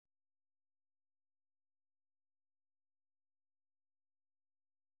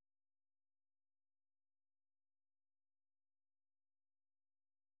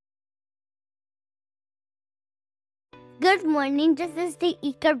Good morning, this is the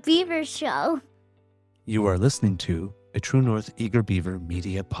Eager Beaver Show. You are listening to a True North Eager Beaver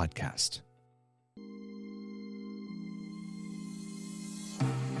Media Podcast.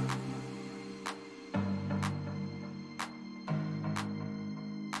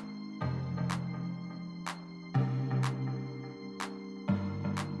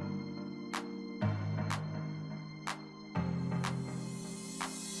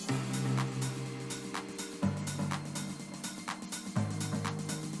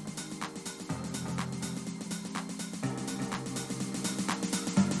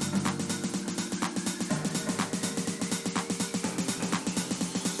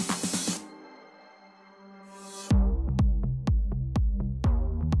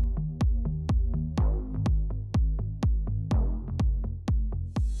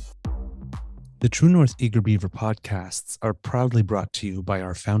 The True North Eager Beaver podcasts are proudly brought to you by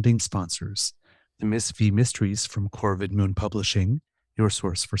our founding sponsors, the Miss V Mysteries from Corvid Moon Publishing, your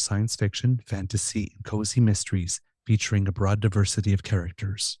source for science fiction, fantasy, and cozy mysteries featuring a broad diversity of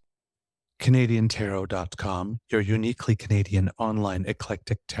characters. CanadianTarot.com, your uniquely Canadian online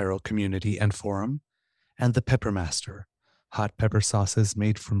eclectic tarot community and forum, and the Peppermaster, hot pepper sauces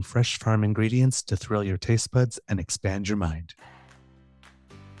made from fresh farm ingredients to thrill your taste buds and expand your mind.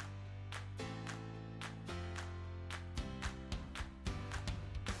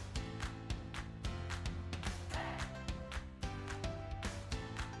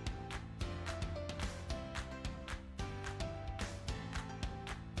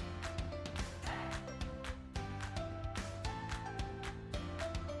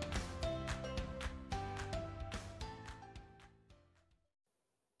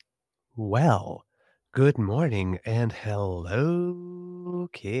 Well, good morning and hello,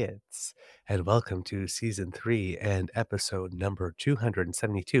 kids, and welcome to season 3 and episode number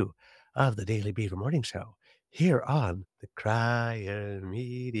 272 of the Daily Beaver Morning Show here on the Crier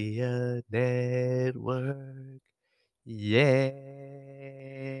Media Network. Yeah.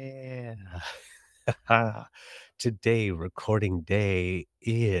 Today, recording day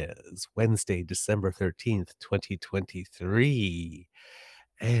is Wednesday, December 13th, 2023.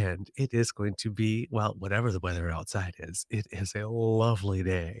 And it is going to be, well, whatever the weather outside is, it is a lovely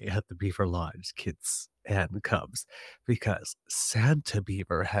day at the Beaver Lodge, kids and cubs, because Santa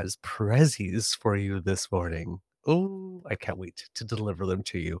Beaver has prezzies for you this morning. Oh, I can't wait to deliver them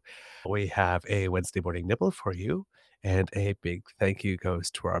to you. We have a Wednesday morning nibble for you, and a big thank you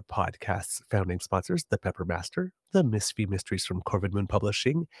goes to our podcast's founding sponsors, the Peppermaster, the Miss V Mysteries from Corvid Moon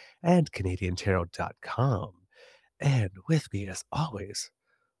Publishing, and CanadianTarot.com. And with me, as always,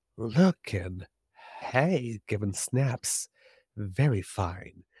 looking, hey, giving snaps, very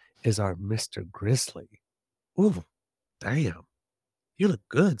fine, is our Mr. Grizzly. Ooh, damn. You look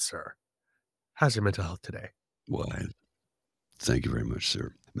good, sir. How's your mental health today? Why, thank you very much,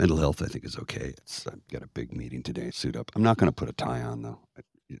 sir. Mental health, I think, is okay. I've got a big meeting today. Suit up. I'm not going to put a tie on, though.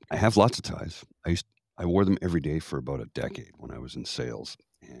 I have lots of ties. I wore them every day for about a decade when I was in sales,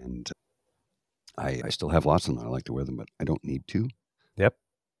 and I still have lots of them. I like to wear them, but I don't need to. Yep.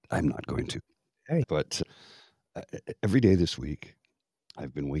 I'm not going to. Hey. But every day this week,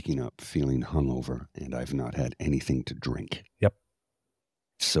 I've been waking up feeling hungover, and I've not had anything to drink. Yep.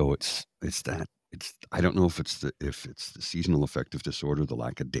 So it's that. I don't know if it's the seasonal affective disorder, the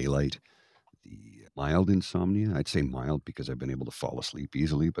lack of daylight, the mild insomnia. I'd say mild because I've been able to fall asleep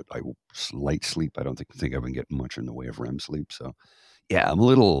easily, but light sleep, I don't think I've been getting much in the way of REM sleep. So yeah, I'm a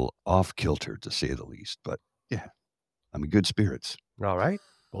little off kilter to say the least, but yeah, I'm in good spirits. All right.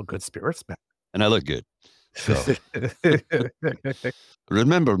 Well, good spirits, man. And I look good. So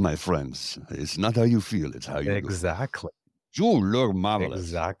remember, my friends, it's not how you feel, it's how you look. Exactly. You look marvelous.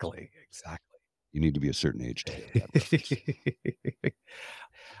 Exactly. You need to be a certain age to get that.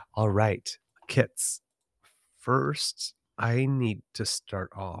 All right, kits. First, I need to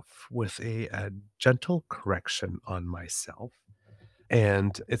start off with a gentle correction on myself.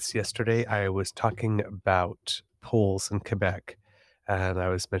 And it's yesterday I was talking about polls in Quebec, and I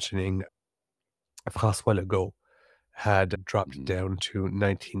was mentioning François Legault had dropped down to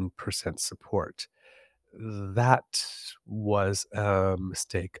 19% support. That was a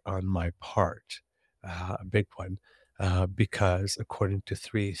mistake on my part, a big one, because according to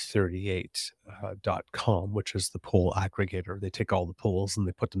 338.com, which is the poll aggregator, they take all the polls and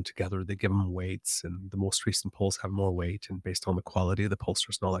they put them together, they give them weights, and the most recent polls have more weight, and based on the quality of the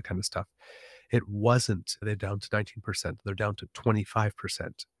pollsters and all that kind of stuff. It wasn't, they're down to 19%, they're down to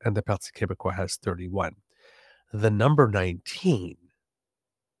 25%, and the Parti Québécois has 31. The number 19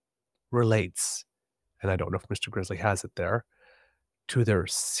 relates, and I don't know if Mr. Grizzly has it there, to their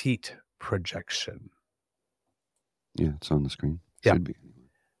seat projection. Yeah, it's on the screen. Yeah. Should be.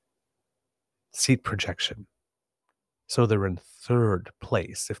 Seat projection. So they're in third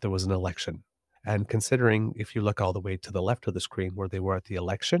place if there was an election. And considering if you look all the way to the left of the screen where they were at the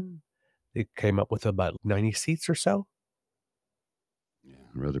election, they came up with about 90 seats or so. Yeah,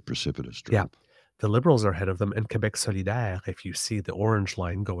 rather precipitous Yeah. drop. The Liberals are ahead of them, and Quebec Solidaire, if you see the orange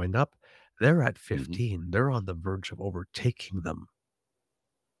line going up, they're at 15. They're on the verge of overtaking them.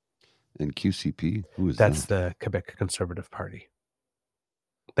 And QCP, who is That's that? the Quebec Conservative Party.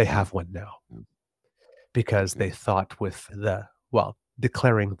 They Oh, have one now yeah. because Okay. they thought with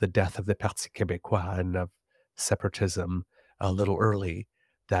declaring the death of the Parti Québécois and of separatism a little early,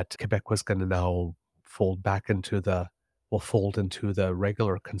 that Quebec was going to now fold into the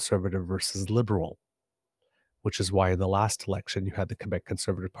regular conservative versus liberal, which is why in the last election you had the Quebec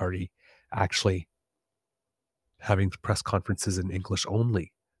Conservative Party actually having press conferences in English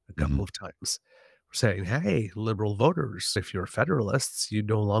only a couple of times, saying, hey, liberal voters, if you're federalists, you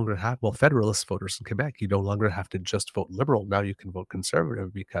no longer have, federalist voters in Quebec, you no longer have to just vote liberal. Now you can vote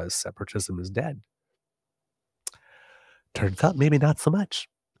conservative because separatism is dead. Turns out maybe not so much.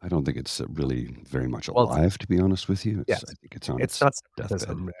 I don't think it's really very much Well, alive, to be honest with you. yes, I think it's on it's its not deathbed.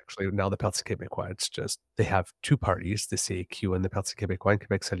 separatism, actually. Now the Parti Québécois, it's just they have two parties, the CAQ and the Parti Québécois and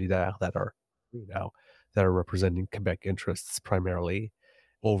Quebec Solidaire, that are representing Quebec interests primarily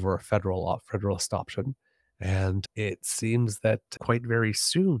over a federalist option. And it seems that quite very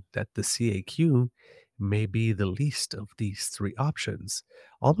soon that the CAQ may be the least of these three options,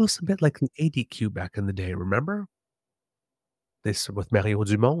 almost a bit like the ADQ back in the day. Remember? With Mario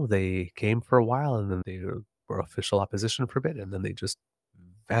Dumont, they came for a while and then they were official opposition for a bit, and then they just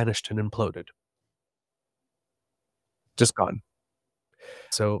vanished and imploded. Just gone.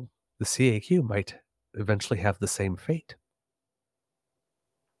 So the CAQ might eventually have the same fate.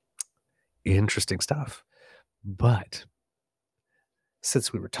 Interesting stuff. But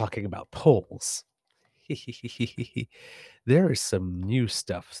since we were talking about polls, there is some new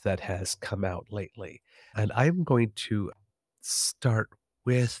stuff that has come out lately. And I'm going to start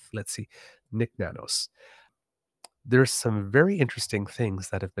with, let's see, Nick Nanos. There's some very interesting things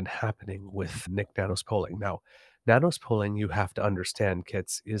that have been happening with Nick Nanos polling. Now, Nanos polling, you have to understand,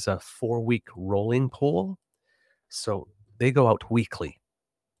 kids, is a 4-week rolling poll. So they go out weekly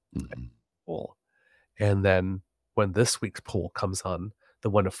Mhm. poll. And then when this week's poll comes on, the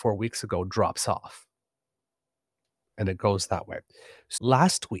one of 4 weeks ago drops off. And it goes that way.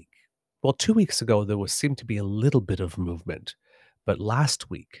 Last week, 2 weeks ago, there seemed to be a little bit of movement. But last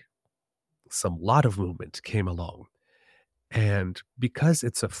week, lot of movement came along. And because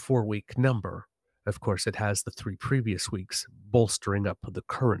it's a 4-week number, of course, it has the 3 previous weeks bolstering up the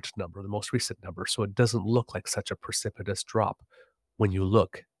current number, the most recent number. So it doesn't look like such a precipitous drop when you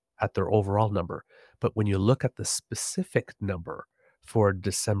look at their overall number. But when you look at the specific number for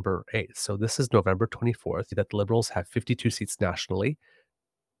December 8th, so this is November 24th, that the Liberals have 52 seats nationally,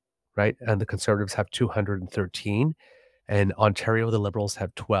 right? And the Conservatives have 213. In Ontario, the Liberals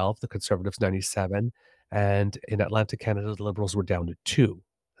have 12, the Conservatives 97. And in Atlantic Canada, the Liberals were down to 2,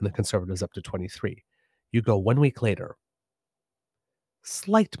 and the Conservatives up to 23. You go 1 week later,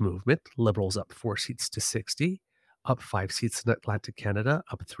 slight movement, Liberals up 4 seats to 60, up 5 seats in Atlantic Canada,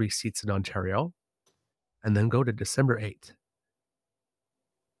 up 3 seats in Ontario, and then go to December 8th.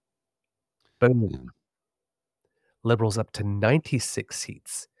 Boom. Yeah. Liberals up to 96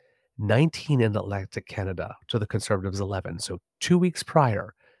 seats, 19 in Atlantic Canada to the Conservatives 11. So 2 weeks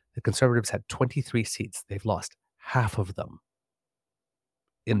prior, the Conservatives had 23 seats. They've lost half of them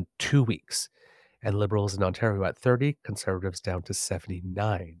in 2 weeks. And Liberals in Ontario at 30, Conservatives down to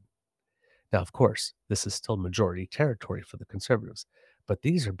 79. Now, of course, this is still majority territory for the Conservatives, but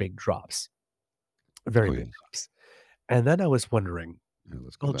these are big drops, very Oh, big yes. drops. And then I was wondering, Yeah,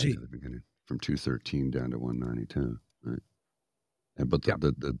 let's go back gee, to the beginning. From 213 down to 192. Right. But yeah,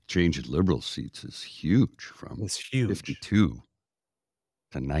 the change in Liberal seats is huge from it's huge. 52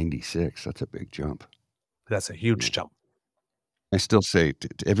 to 96. That's a big jump. That's a huge Yeah. jump. I still say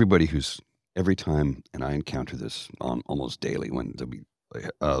to everybody every time, and I encounter this on almost daily when there'll be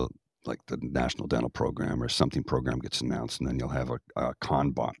like the National Dental Program or something program gets announced, and then you'll have a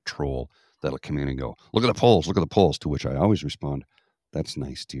con bot troll that'll come in and go, look at the polls, to which I always respond, that's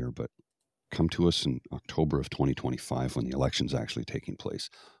nice, dear, but come to us in October of 2025 when the election's actually taking place.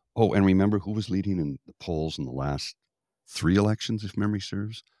 Oh, and remember who was leading in the polls in the last 3 elections, if memory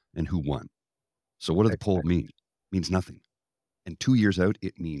serves, and who won. So what does the poll mean? It means nothing. And 2 years out,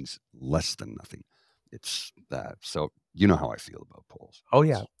 it means less than nothing. It's that. So you know how I feel about polls. Oh,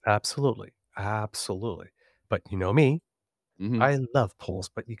 yeah, absolutely. Absolutely. But you know me, Mhm. I love polls,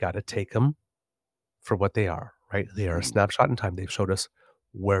 but you got to take them for what they are, right? They are a Mhm. snapshot in time. They've showed us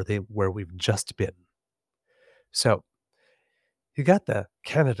where we've just been. So you got the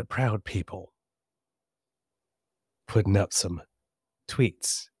Canada Proud people putting up some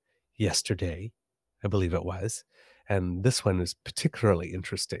tweets yesterday, I believe it was. And this one is particularly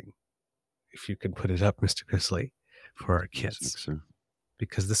interesting. If you can put it up, Mr. Grizzly, for our Yes, kids, sir.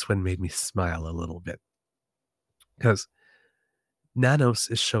 because this one made me smile a little bit. Because Nanos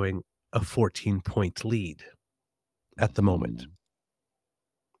is showing a 14-point lead at the moment.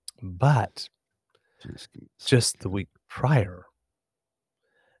 Mhm. But Just give me a just the second. week prior,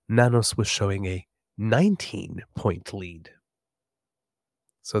 Nanos was showing a 19-point lead.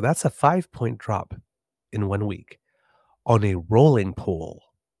 So that's a 5-point drop in 1 week on a rolling pool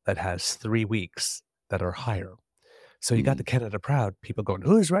that has 3 weeks that are higher. So you got the Mm. Canada Proud people going,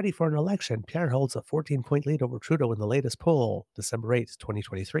 "Who's ready for an election? Pierre holds a 14-point lead over Trudeau in the latest poll, December 8th,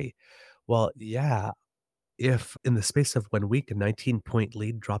 2023." Well, yeah, if in the space of 1 week a 19-point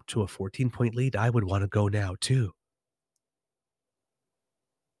lead dropped to a 14-point lead, I would want to go now too.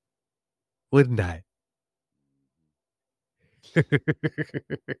 Wouldn't I?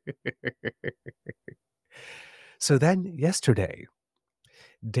 So then yesterday,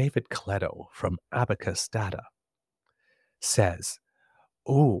 David Coletto from Abacus Data says,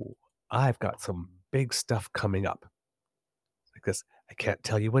 "Oh, I've got some big stuff coming up." Because I can't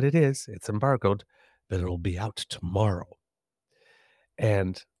tell you what it is, it's embargoed, but it'll be out tomorrow.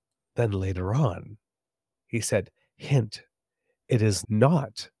 And then later on, he said, "Hint, it is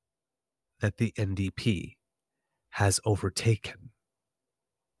not that the NDP has overtaken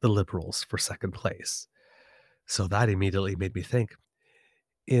the Liberals for second place." So that immediately made me think,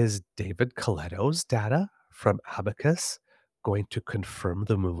 is David Coletto's data from Abacus going to confirm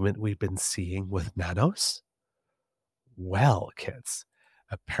the movement we've been seeing with Nanos? Well, kids,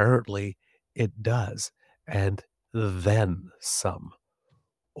 apparently it does. And then some.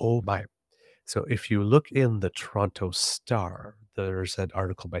 Oh my. So if you look in the Toronto Star, there's an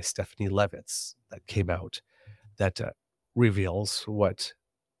article by Stephanie Levitz that came out that reveals what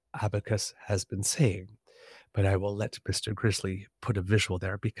Abacus has been saying. But I will let Mr. Grizzly put a visual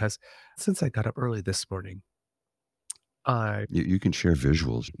there because since I got up early this morning, I, You can share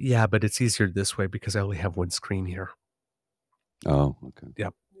visuals. yeah, but it's easier this way because I only have one screen here. Oh, okay.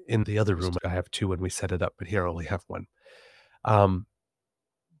 Yep. In the other room, I have two when we set it up, but here I only have one. Um,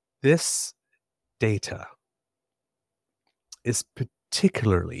 this data is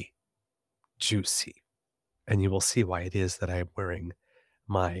particularly juicy, and you will see why it is that I am wearing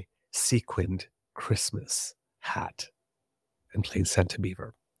my sequined Christmas hat and playing Santa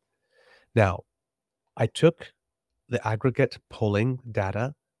Beaver. Now, I took the aggregate polling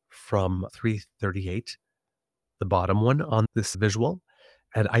data from 338, the bottom one on this visual,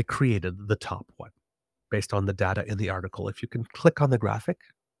 and I created the top one based on the data in the article. If you can click on the graphic,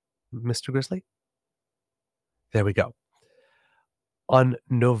 Mr. Grizzly, there we go. On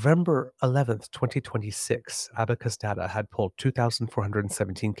November 11th, 2026, Abacus Data had polled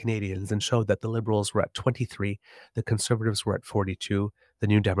 2,417 Canadians and showed that the Liberals were at 23, the Conservatives were at 42, the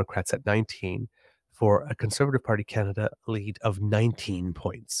New Democrats at 19, for a Conservative Party Canada lead of 19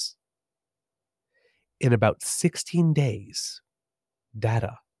 points. In about 16 days,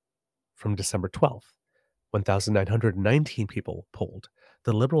 data from December 12th, 1,919 people polled.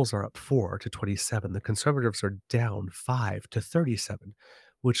 The Liberals are up 4 to 27. The Conservatives are down 5 to 37,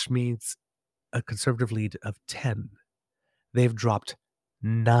 which means a Conservative lead of 10. They've dropped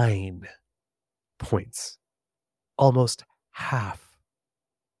 9 points, almost half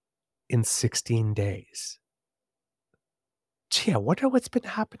in 16 days. Gee, I wonder what's been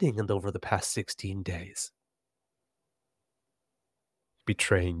happening over the past 16 days.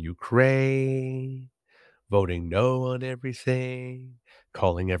 Betraying Ukraine, voting no on everything,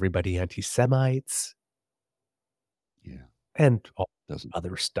 calling everybody anti Semites, Yeah. and all Doesn't.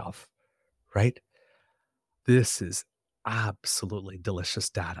 other stuff, right? This is absolutely delicious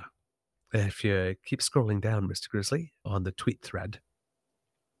data. If you keep scrolling down, Mr. Grizzly, on the tweet thread.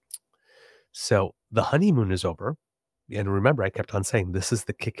 So the honeymoon is over. And remember, I kept on saying this is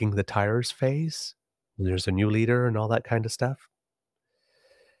the kicking the tires phase. When there's a new leader and all that kind of stuff.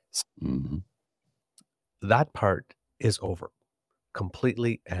 Mhm. That part is over.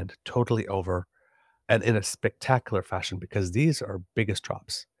 Completely and totally over. And in a spectacular fashion because these are biggest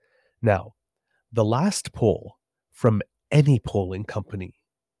drops. Now, the last poll from any polling company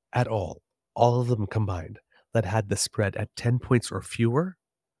at all of them combined, that had the spread at 10 points or fewer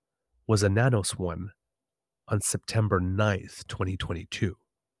was a Nanos one on September 9th, 2022.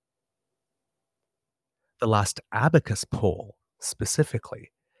 The last Abacus poll,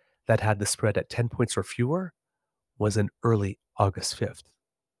 specifically, that had the spread at 10 points or fewer was in early August 5th.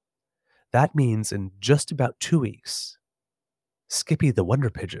 That means in just about 2 weeks, Skippy the Wonder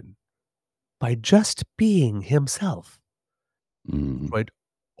Pigeon, by just being himself, Mhm. destroyed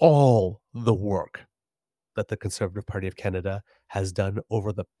all the work that the Conservative Party of Canada has done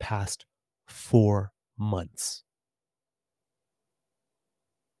over the past 4 months.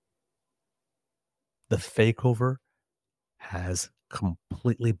 The fakeover has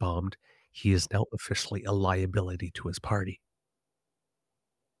completely bombed. He is now officially a liability to his party.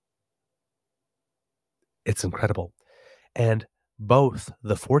 It's incredible. And both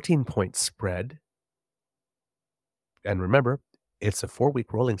the 14-point spread, and remember, it's a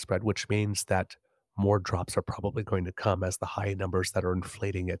 4-week rolling spread, which means that more drops are probably going to come as the high numbers that are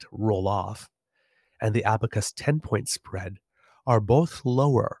inflating it roll off. And the Abacus 10-point spread are both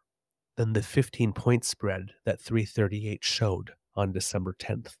lower than the 15-point spread that 338 showed on December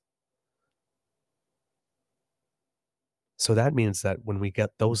 10th. So that means that when we get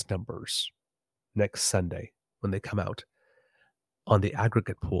those numbers next Sunday, when they come out on the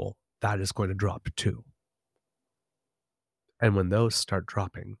aggregate pool, that is going to drop too. And when those start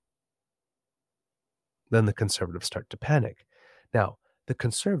dropping, then the Conservatives start to panic. Now, the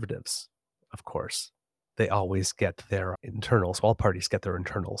Conservatives, of course, they always get their internals. All parties get their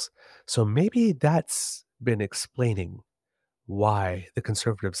internals. So maybe that's been explaining why the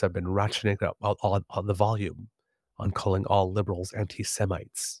Conservatives have been ratcheting up on the volume on calling all liberals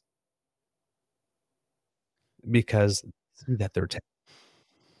anti-Semites. Because that they're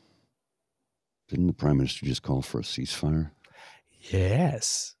Didn't the Prime Minister just call for a ceasefire?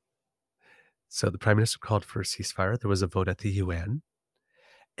 yes. So the Prime Minister called for a ceasefire. There was a vote at the UN.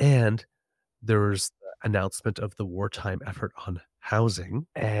 And there was the announcement of the wartime effort on housing.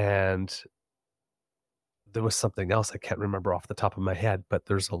 And there was something else I can't remember off the top of my head, but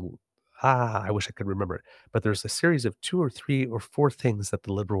I wish I could remember it. But there's a series of 2 or 3 or 4 things that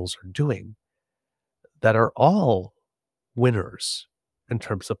the Liberals are doing that are all winners in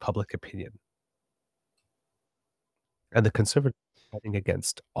terms of public opinion. And the Conservatives are fighting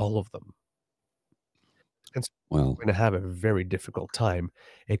against all of them. And so Well, we're gonna have a very difficult time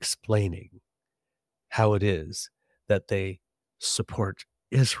explaining how it is that they support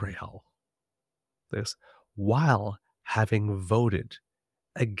Israel, this, while having voted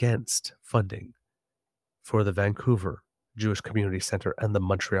against funding for the Vancouver Jewish Community Center and the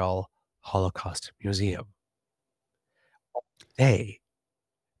Montreal Holocaust Museum. Day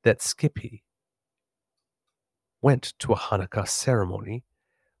that Skippy went to a Hanukkah ceremony,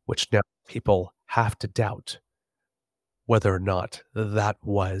 which now people have to doubt whether or not that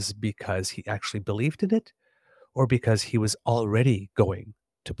was because he actually believed in it or because he was already going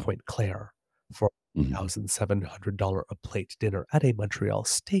to Point Claire for mhm. $1,700 a plate dinner at a Montreal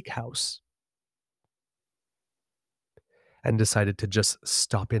steakhouse and decided to just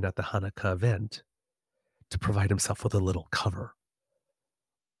stop in at the Hanukkah event to provide himself with a little cover.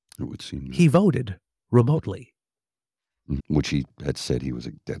 It would seem that. He voted remotely. Which he had said he was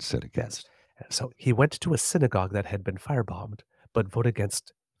dead set Yes. against. So he went to a synagogue that had been firebombed, but voted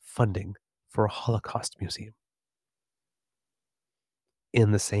against funding for a Holocaust museum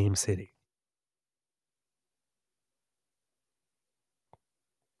in the same city.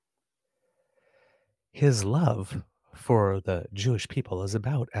 His love for the Jewish people is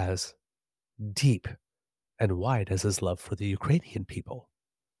about as deep and wide as his love for the Ukrainian people.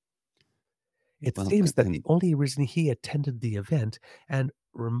 It Well, seems that the and only reason he attended the event, and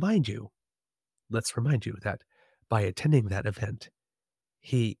let's remind you that by attending that event,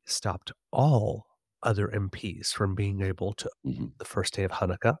 he stopped all other MPs from being able to mhm, the first day of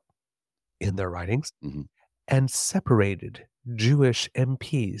Hanukkah in their ridings mhm. and separated Jewish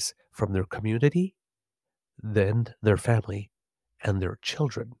MPs from their community, then their family, and their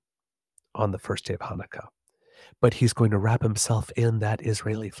children on the first day of Hanukkah. But he's going to wrap himself in that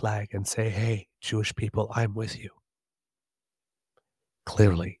Israeli flag and say, hey, Jewish people, I'm with you.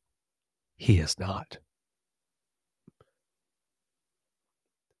 Clearly, he is not.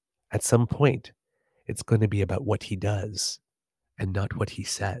 At some point, it's going to be about what he does and not what he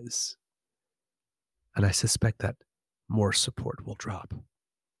says. And I suspect that more support will drop.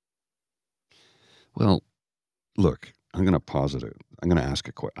 Well, look, I'm going to posit it. I'm going to ask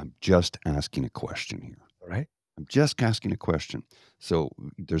a question. I'm just asking a question here. All right? I'm just asking a question. So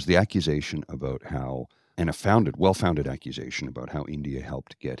there's the accusation about how, and a well-founded accusation about how India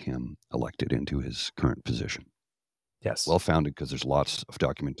helped get him elected into his current position. Yes. Well-founded because there's lots of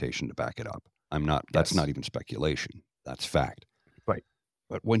documentation to back it up. That's Yes. not even speculation. That's fact. Right.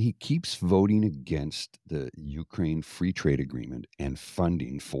 But when he keeps voting against the Ukraine Free Trade Agreement and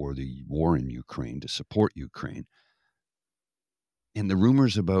funding for the war in Ukraine to support Ukraine, And the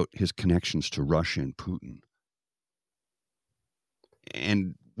rumors about his connections to Russia and Putin.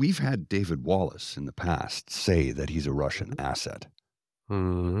 And we've had David Wallace in the past say that he's a Russian asset.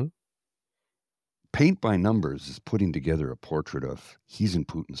 Mm-hmm. Paint by numbers is putting together a portrait of he's in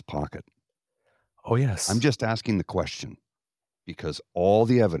Putin's pocket. Oh, yes. I'm just asking the question because all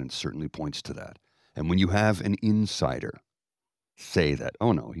the evidence certainly points to that. And when you have an insider say that,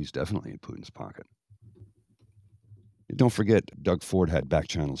 oh no, he's definitely in Putin's pocket. Don't forget, Doug Ford had back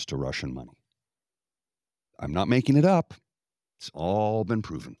channels to Russian money. I'm not making it up. It's all been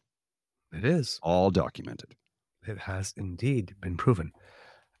proven, It is. all documented. It has indeed been proven.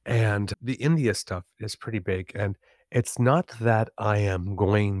 And the India stuff is pretty big. And it's not that I am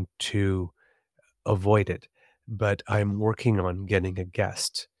going to avoid it, but I'm working on getting a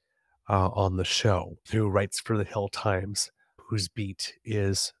guest on the show who writes for the Hill Times, whose beat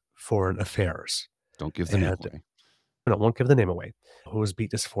is foreign affairs. Don't give the name away. No, I won't give the name away. Whose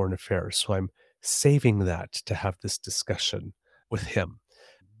beat is foreign affairs. So I'm saving that to have this discussion with him.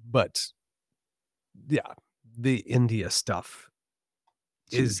 But yeah, the India stuff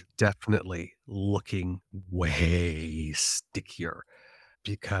is definitely looking way stickier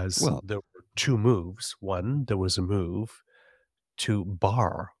because there were two moves. One, there was a move to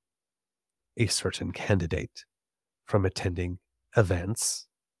bar a certain candidate from attending events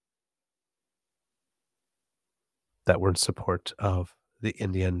that were in support of the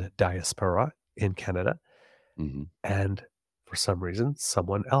Indian diaspora in Canada. Mm-hmm. And for some reason,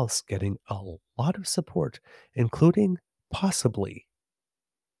 someone else getting a lot of support, including possibly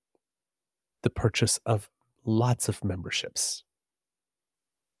the purchase of lots of memberships.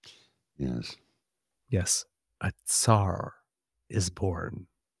 Yes. Yes, a Tsar is born.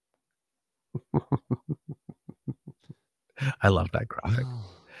 I love that graphic.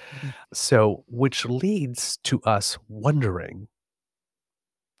 So, which leads to us wondering,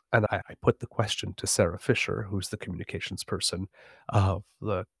 and I put the question to Sarah Fisher, who's the communications person of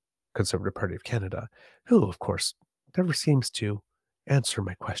the Conservative Party of Canada, who, of course, never seems to answer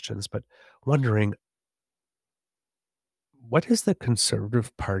my questions, but wondering, what is the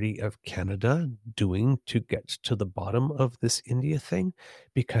Conservative Party of Canada doing to get to the bottom of this India thing?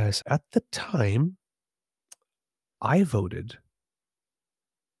 Because at the time, I voted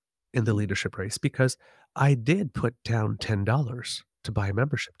in the leadership race because I did put down $10 to buy a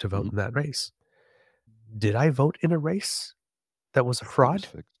membership to vote in that race. Did I vote in a race that was a fraud?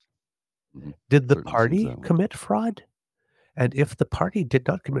 Did the party commit fraud? And if the party did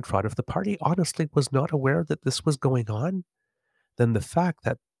not commit fraud, if the party honestly was not aware that this was going on, then the fact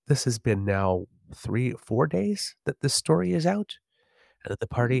that this has been now 3 or 4 days that this story is out, and that the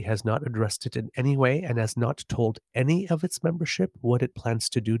party has not addressed it in any way and has not told any of its membership what it plans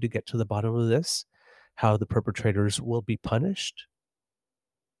to do to get to the bottom of this, how the perpetrators will be punished.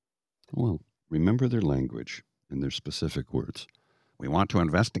 Well, remember their language and their specific words. We want to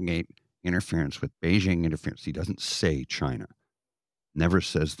investigate interference with Beijing interference. He doesn't say China, never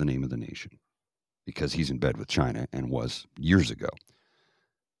says the name of the nation because he's in bed with China and was years ago.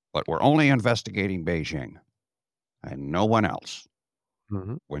 But we're only investigating Beijing and no one else.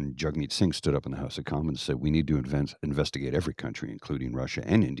 Mm-hmm. When Jagmeet Singh stood up in the House of Commons and said, we need to investigate every country, including Russia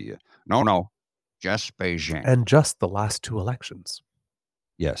and India. No, just Beijing. And just the last 2 elections.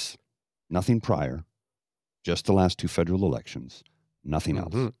 Yes. Nothing prior. Just the last 2 federal elections. Nothing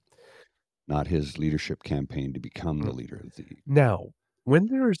else. Not his leadership campaign to become the leader of the when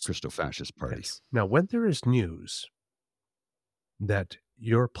there is Christo-fascist party. Yes. Now, when there is news that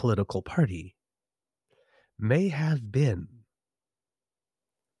your political party may have been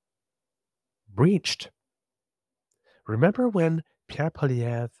breached. Remember when Pierre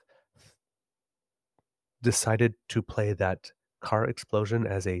Poilievre decided to play that car explosion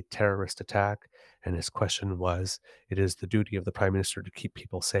as a terrorist attack, and his question was, it is the duty of the Prime Minister to keep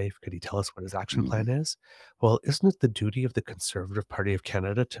people safe. Could he tell us what his action plan is? Well, isn't it the duty of the Conservative Party of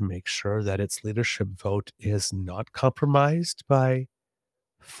Canada to make sure that its leadership vote is not compromised by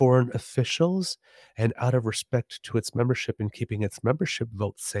foreign officials, and out of respect to its membership and keeping its membership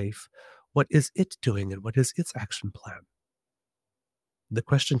vote safe, what is it doing and what is its action plan? The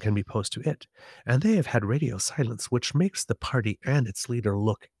question can be posed to it, and they have had radio silence, which makes the party and its leader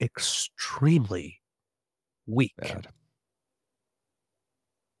look extremely weak. Bad.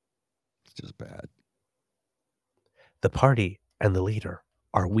 It's just bad. The party and the leader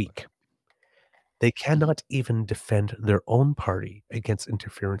are weak. They cannot even defend their own party against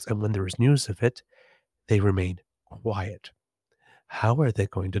interference, and when there is news of it, they remain quiet. How are they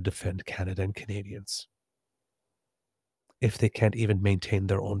going to defend Canada and Canadians if they can't even maintain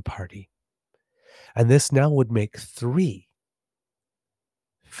their own party? And this now would make 3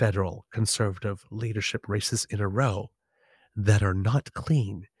 federal conservative leadership races in a row that are not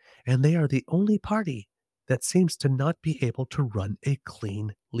clean, and they are the only party that seems to not be able to run a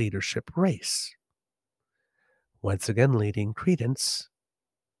clean leadership race. Once again, leading credence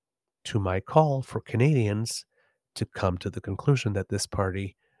to my call for Canadians to come to the conclusion that this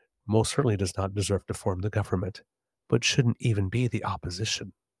party most certainly does not deserve to form the government, but shouldn't even be the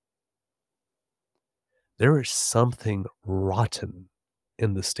opposition. There is something rotten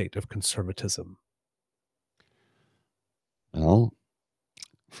in the state of conservatism. Well,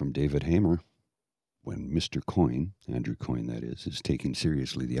 from David Hamer, when Mr. Coyne, Andrew Coyne that is taking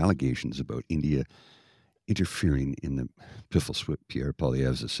seriously the allegations about India interfering in the Piffle-Swip Pierre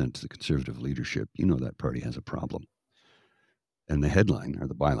Poilievre's ascent to the conservative leadership, you know that party has a problem. And the headline, or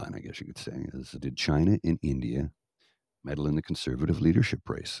the byline, I guess you could say, is, did China and India meddle in the conservative leadership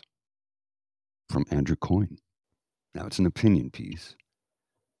race? From Andrew Coyne. Now, it's an opinion piece,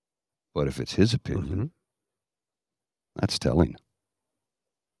 but if it's his opinion, that's telling.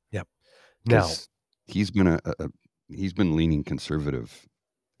 Yep. Now, he's been he's been leaning conservative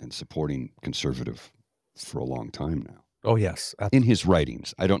and supporting conservative for a long time now. Oh, yes. In his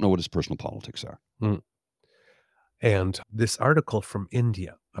writings. I don't know what his personal politics are. And this article from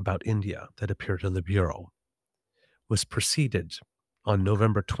India, about India, that appeared in the Bureau, was preceded on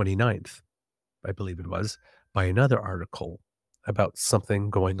November 29th, I believe it was, by another article about something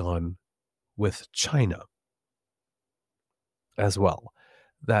going on with China as well.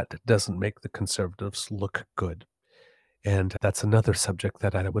 That doesn't make the conservatives look good. And that's another subject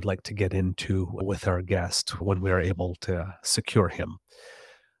that I would like to get into with our guest when we are able to secure him.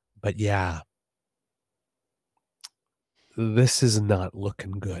 But yeah, this is not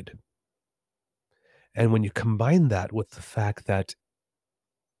looking good. And when you combine that with the fact that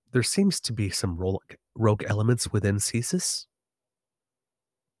there seems to be some rogue elements within CSIS,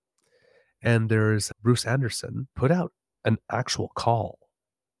 and there's Bruce Anderson put out an actual call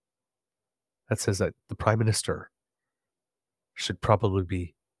that says that the Prime Minister should probably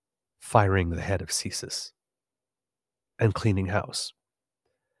be firing the head of CSIS and cleaning house.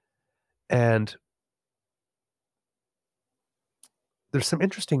 And there's some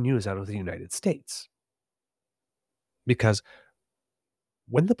interesting news out of the United States. Because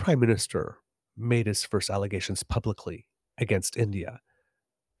when the Prime Minister made his first allegations publicly against India,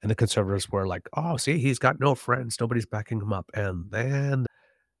 and the conservatives were like, oh, see, he's got no friends, nobody's backing him up. And then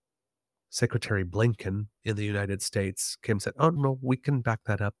Secretary Blinken in the United States came and said, oh, no, we can back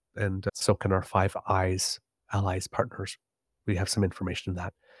that up. And so can our Five Eyes allies, partners. We have some information on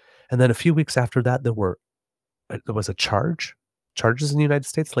that. And then a few weeks after that, there was charges in the United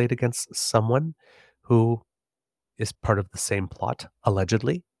States laid against someone who is part of the same plot,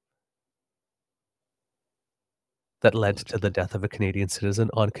 allegedly, that led to the death of a Canadian citizen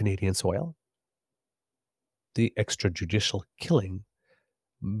on Canadian soil. The extrajudicial killing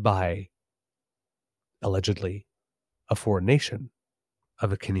by, allegedly, a foreign nation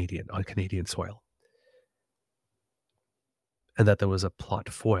of a Canadian on Canadian soil. And that there was a plot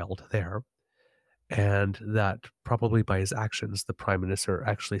foiled there. And that probably by his actions, the Prime Minister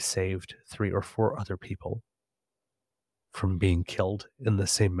actually saved 3 or 4 other people from being killed in the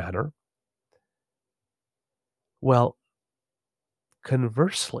same manner. Well,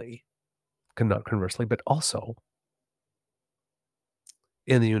 not conversely, but also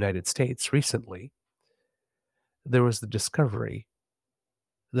in the United States recently, there was the discovery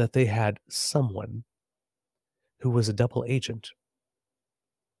that they had someone who was a double agent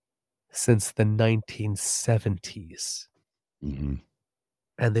since the 1970s. Mm-hmm.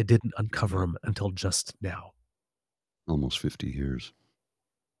 And they didn't uncover him until just now. Almost 50 years.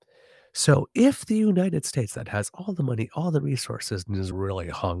 So if the United States, that has all the money, all the resources, and is really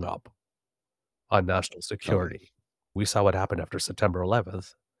hung up on national security, we saw what happened after September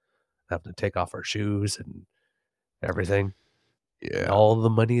 11th, having to take off our shoes and everything. Yeah. And all the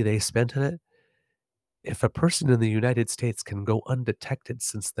money they spent in it. If a person in the United States can go undetected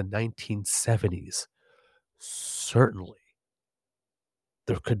since the 1970s, certainly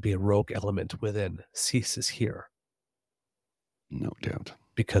there could be a rogue element within CSIS here. No doubt.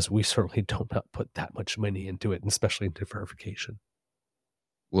 Because we certainly do not put that much money into it, and especially into verification.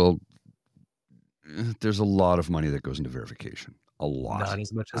 Well, there's a lot of money that goes into verification. A lot. Not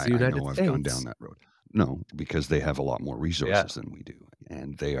as much as the United I know States. I've gone down that road. No, because they have a lot more resources than we do.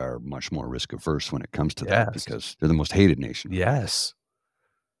 And they are much more risk averse when it comes to that because they're the most hated nation. Yes.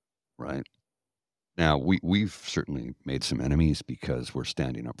 Right. Now, we've certainly made some enemies because we're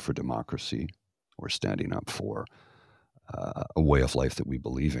standing up for democracy. We're standing up for a way of life that we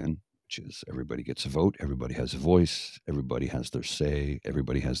believe in. which is everybody gets a vote, everybody has a voice, everybody has their say,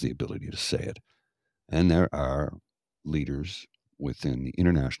 everybody has the ability to say it. And there are leaders within the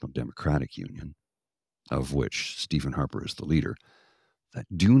International Democratic Union, of which Stephen Harper is the leader, that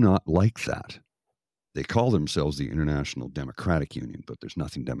do not like that. They call themselves the International Democratic Union, but there's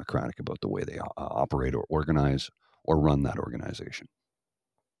nothing democratic about the way they operate or organize or run that organization.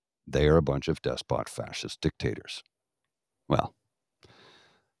 They are a bunch of despot fascist dictators. Well,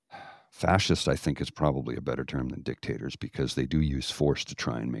 fascist, I think, is probably a better term than dictators because they do use force to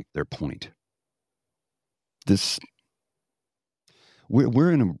try and make their point.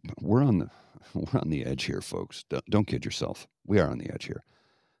 We're on the edge here, folks. Don't kid yourself. We are on the edge here.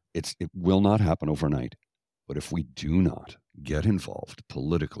 It will not happen overnight, but if we do not get involved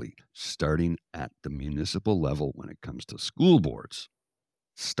politically, starting at the municipal level when it comes to school boards,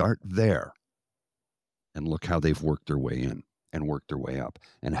 start there and look how they've worked their way in and worked their way up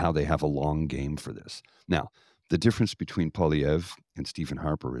and how they have a long game for this. Now, the difference between Poilievre and Stephen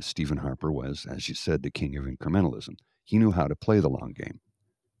Harper is Stephen Harper was, as you said, the king of incrementalism. He knew how to play the long game.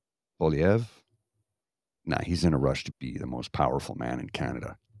 Poilievre, he's in a rush to be the most powerful man in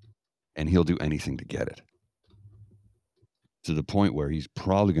Canada, and he'll do anything to get it. To the point where he's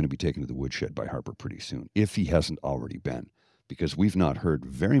probably going to be taken to the woodshed by Harper pretty soon, if he hasn't already been, because we've not heard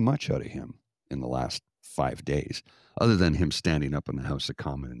very much out of him in the last 5 days, other than him standing up in the House of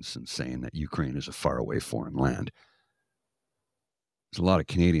Commons and saying that Ukraine is a faraway foreign land. There's a lot of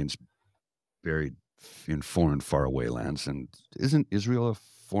Canadians buried in foreign faraway lands, and isn't Israel a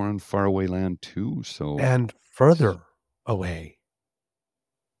foreign faraway land too? So And further away.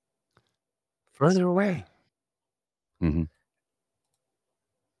 Further away. Mm-hmm.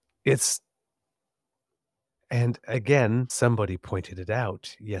 And again, somebody pointed it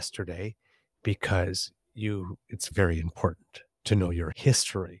out yesterday because it's very important to know your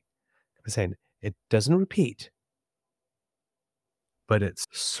history. I'm saying it doesn't repeat, but it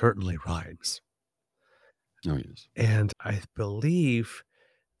certainly rhymes. Oh, yes. And I believe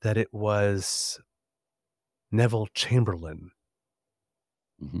that it was Neville Chamberlain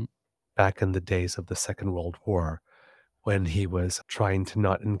Mm-hmm. back in the days of the Second World War, when he was trying to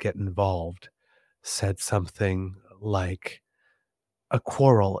not get involved, said something like, "A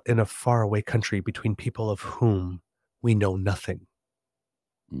quarrel in a faraway country between people of whom we know nothing."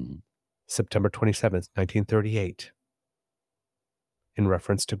 Mm-hmm. September 27th, 1938, in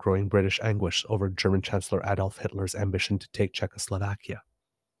reference to growing British anguish over German Chancellor Adolf Hitler's ambition to take Czechoslovakia.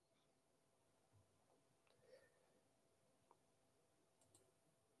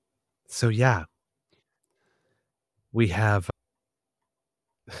 So yeah, we have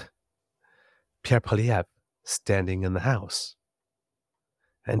Pierre Poilievre standing in the House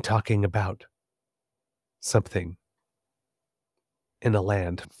and talking about something in a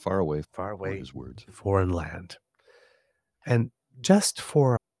land Far away, were his words. foreign land. And just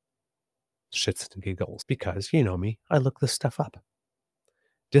for shits and giggles, because you know me, I look this stuff up.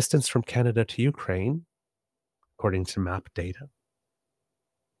 Distance from Canada to Ukraine, according to map data,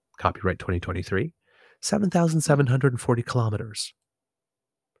 copyright 2023, 7,740 kilometers.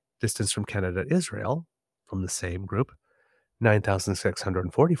 Distance from Canada to Israel, from the same group,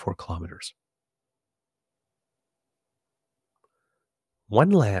 9,644 kilometers. One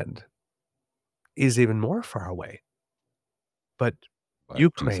land is even more far away, but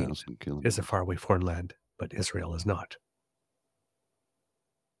Ukraine 2,000 is kilometers. a faraway foreign land, but Israel is not.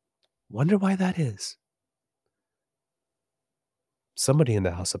 Wonder why that is. Somebody in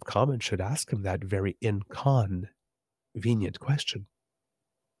the House of Commons should ask him that very inconvenient question.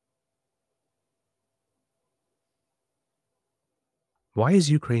 Why is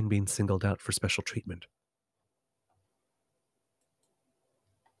Ukraine being singled out for special treatment?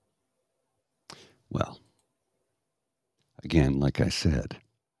 Well, again, like I said,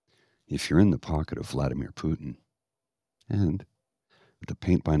 if you're in the pocket of Vladimir Putin, and the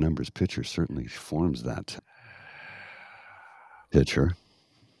paint-by-numbers picture certainly forms that picture.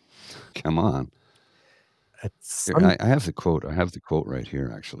 Come on. Here, I have the quote. I have the quote right here,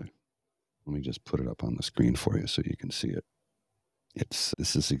 actually. Let me just put it up on the screen for you so you can see it.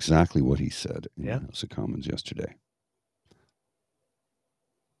 This is exactly what he said in the House of Commons yesterday.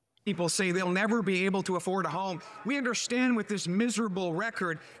 People say they'll never be able to afford a home. We understand with this miserable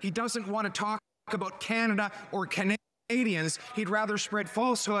record, he doesn't want to talk about Canada or Canadians. He'd rather spread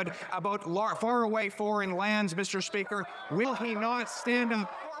falsehood about faraway foreign lands, Mr. Speaker. Will he not stand up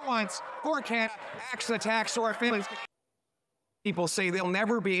for once for Canada, axe the tax or families? People say they'll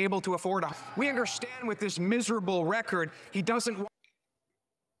never be able to afford a home. We understand with this miserable record, he doesn't want.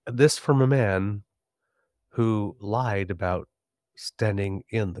 This from a man who lied about standing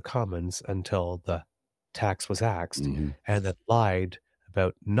in the Commons until the tax was axed, Hmm. and then lied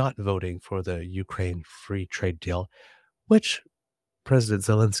about not voting for the Ukraine free trade deal, which President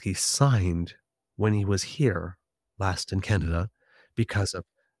Zelensky signed when he was here last in Canada because of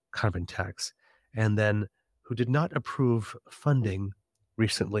carbon tax, and then who did not approve funding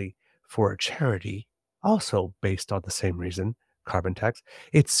recently for a charity, also based on the same reason, carbon tax.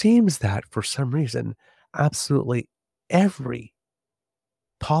 It seems that for some reason, absolutely every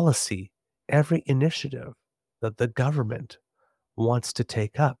policy, every initiative that the government wants to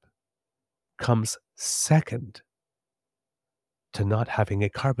take up comes second to not having a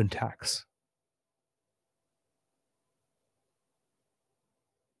carbon tax.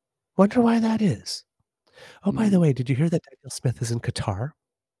 Wonder why that is. Oh, by the way, did you hear that Daniel Smith is in Qatar?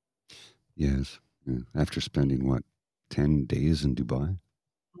 Yes. Yeah. After spending, what, 10 days in Dubai?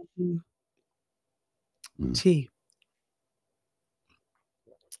 Mm. Tea.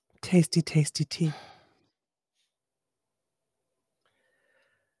 Tasty, tasty tea.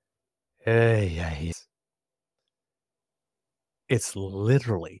 Yes. It's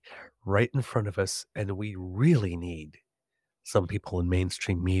literally right in front of us, and we really need some people in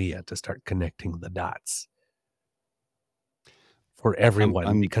mainstream media to start connecting the dots for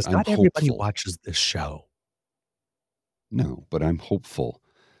everyone, because I'm not everybody hopeful. watches this show. No, but I'm hopeful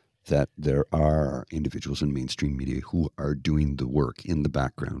that there are individuals in mainstream media who are doing the work in the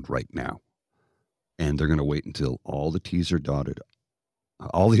background right now. And they're going to wait until all the T's are dotted,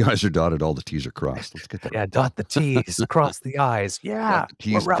 all the I's are dotted, all the T's are crossed. Let's get that. Yeah, dot the T's, cross the I's. Yeah, Dot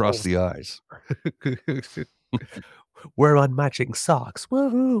the we're T's, cross rebels. the I's. We're on matching socks.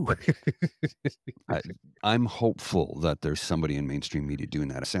 Woohoo! I'm hopeful that there's somebody in mainstream media doing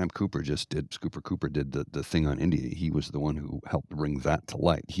that. Cooper did the thing on India. He was the one who helped bring that to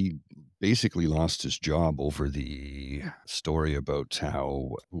light. He basically lost his job over the story about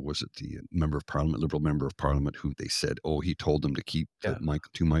how, who was it, the member of parliament, Liberal member of parliament, who they said, he told them to keep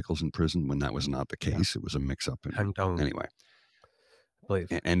two Michaels in prison, when that was not the case. It was a mix-up. Anyway. I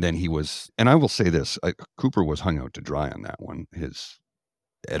believe. And then he was, and I will say this, Cooper was hung out to dry on that one. His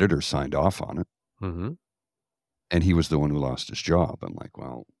editor signed off on it. Mm-hmm. And he was the one who lost his job. I'm like,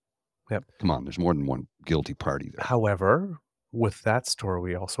 well, come on, there's more than one guilty party there. However, with that story,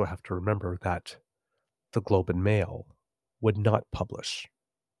 we also have to remember that the Globe and Mail would not publish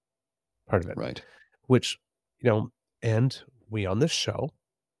part of it. Right. Which, and we on this show,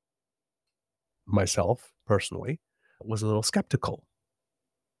 myself personally, was a little skeptical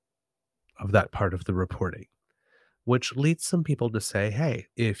of that part of the reporting, which leads some people to say, hey,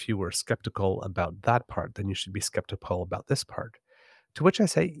 if you were skeptical about that part, then you should be skeptical about this part. To which I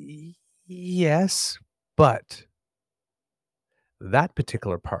say, yes, but that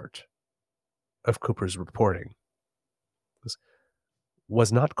particular part of Cooper's reporting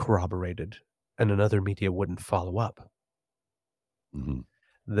was not corroborated, and another media wouldn't follow up. Mm-hmm.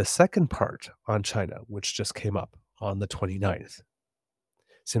 The second part on China, which just came up on the 29th,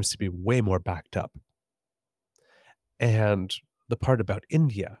 seems to be way more backed up. And the part about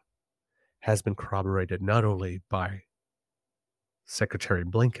India has been corroborated not only by Secretary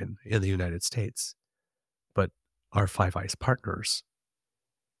Blinken in the United States, but our Five Eyes partners,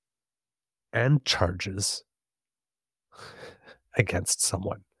 and charges against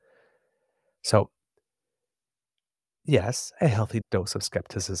someone. So, yes, a healthy dose of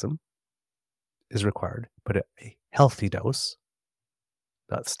skepticism is required, but a healthy dose,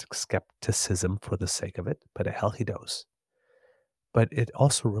 not skepticism for the sake of it, but a healthy dose. But it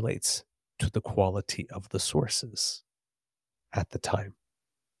also relates to the quality of the sources at the time.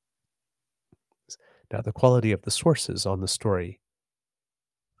 Now, the quality of the sources on the story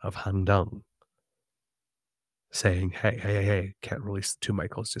of Han Deng saying, hey, can't release two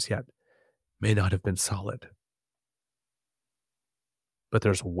Michaels just yet, may not have been solid. But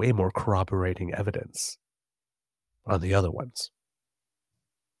there's way more corroborating evidence on the other ones.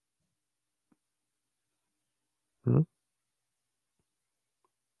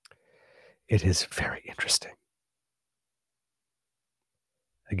 It is very interesting.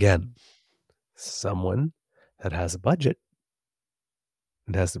 Again, someone that has a budget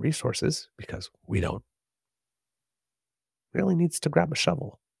and has the resources, because we don't, really needs to grab a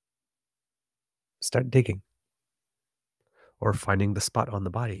shovel, start digging, or finding the spot on the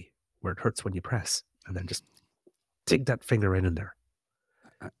body where it hurts when you press, and then just dig that finger right in there.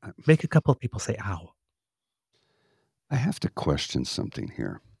 Make a couple of people say, ow. I have to question something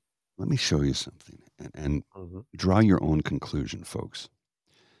here. Let me show you something and draw your own conclusion, folks.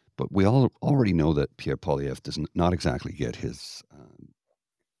 But we all already know that Pierre Poilievre does not exactly get his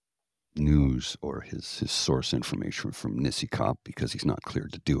news or his source information from Nisikop because he's not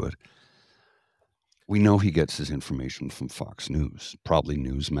cleared to do it. We know he gets his information from Fox News, probably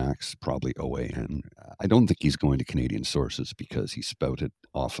Newsmax, probably OAN. I don't think he's going to Canadian sources because he spouted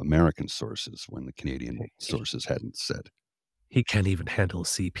off American sources when the Canadian sources hadn't said. He can't even handle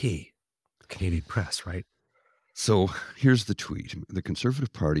CP, Canadian Press, right? So here's the tweet. The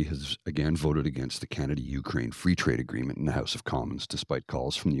Conservative Party has again voted against the Canada-Ukraine Free Trade Agreement in the House of Commons, despite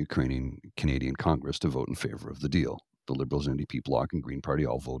calls from the Ukrainian Canadian Congress to vote in favor of the deal. The Liberals, NDP bloc, and Green Party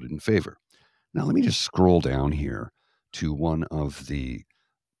all voted in favor. Now, let me just scroll down here to one of the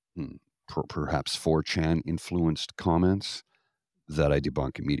perhaps 4chan influenced comments that I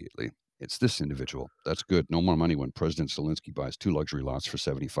debunk immediately. It's this individual. That's good. No more money when President Zelensky buys 2 luxury lots for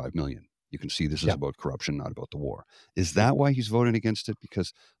 $75 million. You can see this is about corruption, not about the war. Is that why he's voting against it?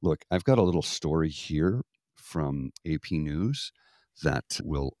 Because, look, I've got a little story here from AP News that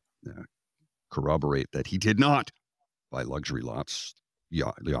will corroborate that he did not buy luxury lots,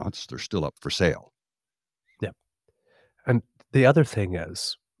 yachts. They're still up for sale. Yep. And the other thing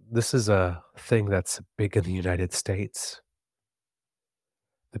is, this is a thing that's big in the United States.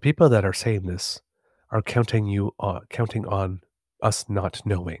 The people that are saying this are counting on us not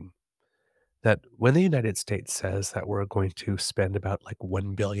knowing that when the United States says that we're going to spend about like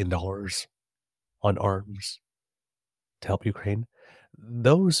 $1 billion on arms to help Ukraine,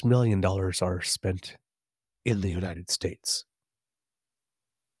 those $1 million are spent in the United States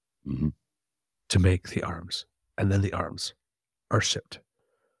to make the arms, and then the arms are shipped.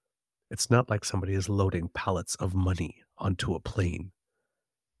 It's not like somebody is loading pallets of money onto a plane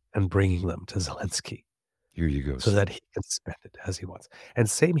and bringing them to Zelensky. Here you go. So that he can spend it as he wants. And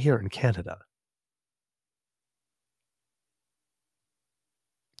same here in Canada.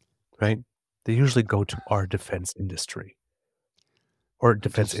 Right? They usually go to our defense industry or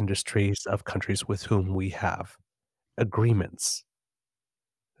defense industries of countries with whom we have agreements.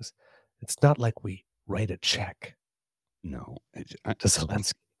 It's not like we write a check. No. To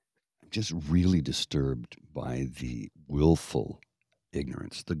Zelensky. I'm just really disturbed by the willful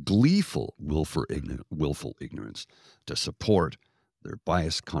ignorance, the gleeful willful ignorance to support their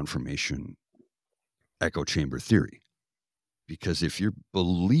bias confirmation echo chamber theory. Because if you're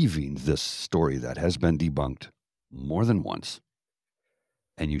believing this story that has been debunked more than once,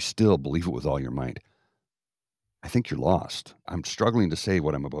 and you still believe it with all your might, I think you're lost. I'm struggling to say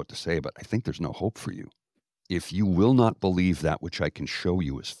what I'm about to say, but I think there's no hope for you. If you will not believe that which I can show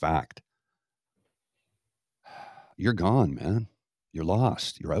you as fact, you're gone, man. You're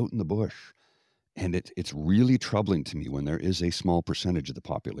lost. You're out in the bush. And it's really troubling to me when there is a small percentage of the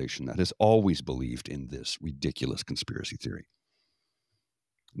population that has always believed in this ridiculous conspiracy theory.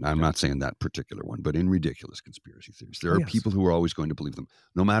 Now, I'm not saying that particular one, but in ridiculous conspiracy theories. There are people who are always going to believe them,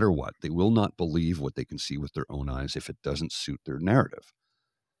 no matter what. They will not believe what they can see with their own eyes if it doesn't suit their narrative.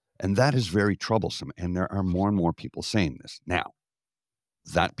 And that is very troublesome. And there are more and more people saying this. Now,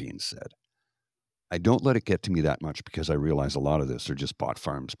 that being said, I don't let it get to me that much because I realize a lot of this are just bot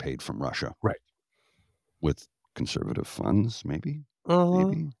farms paid from Russia. Right. With conservative funds, maybe?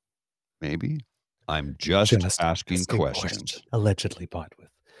 Maybe. I'm just asking questions. Allegedly bought with.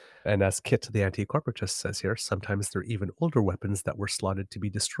 And as Kit, the anti-corporatist, says here, sometimes they're even older weapons that were slotted to be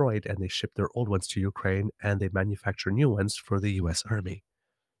destroyed, and they ship their old ones to Ukraine, and they manufacture new ones for the U.S. Army.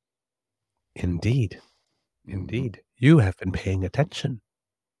 Indeed. Indeed. You have been paying attention.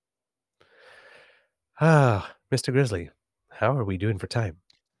 Ah, Mr. Grizzly, how are we doing for time?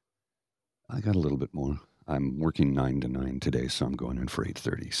 I got a little bit more. I'm working 9 to 9 today, so I'm going in for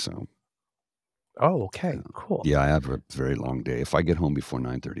 8:30. So. Oh, okay, cool. Yeah, I have a very long day. If I get home before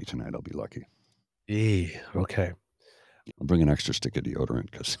 9:30 tonight, I'll be lucky. Okay. I'll bring an extra stick of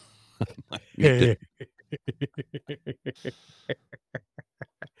deodorant because I need it.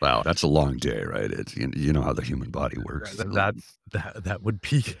 Wow, that's a long day, right? It's you know how the human body works. That would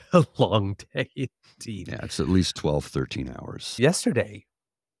be a long day indeed. Yeah, it's at least 12, 13 hours. Yesterday,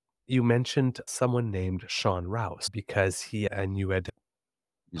 you mentioned someone named Sean Rouse because you had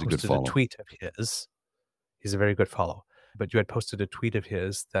posted a tweet of his. He's a very good follow. But you had posted a tweet of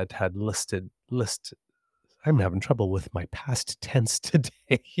his that had listed. I'm having trouble with my past tense today.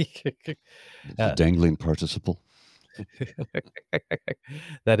 The dangling participle.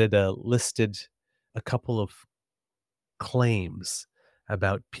 That had listed a couple of claims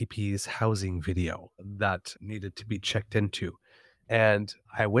about PP's housing video that needed to be checked into. And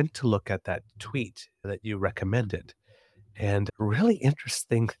I went to look at that tweet that you recommended, and a really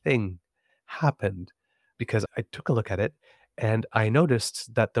interesting thing happened because I took a look at it and I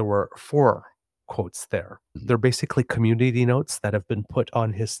noticed that there were 4 quotes there. They're basically community notes that have been put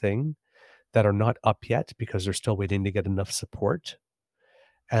on his thing. that are not up yet because they're still waiting to get enough support.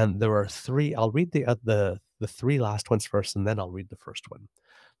 And there are three. I'll read the three last ones first, and then I'll read the first one.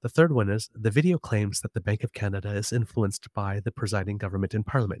 The third one is the video claims that the Bank of Canada is influenced by the presiding government in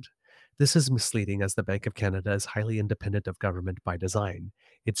Parliament. This is misleading as the Bank of Canada is highly independent of government by design.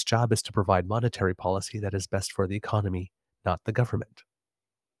 Its job is to provide monetary policy that is best for the economy, not the government.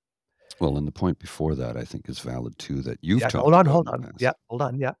 Well, and the point before that, I think, is valid too, that you've Yeah, talked hold on, about hold in the on. past. Yeah, hold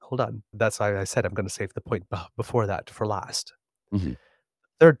on. Yeah, hold on. That's why I said I'm going to save the point before that for last. Mhm.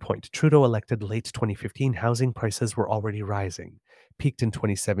 Third point, Trudeau elected late 2015, housing prices were already rising. Peaked in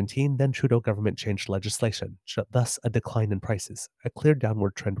 2017, then Trudeau government changed legislation, thus a decline in prices. A clear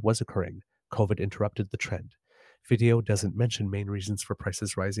downward trend was occurring. COVID interrupted the trend. Video doesn't mention main reasons for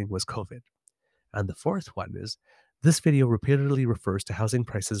prices rising was COVID. And the fourth one is, this video repeatedly refers to housing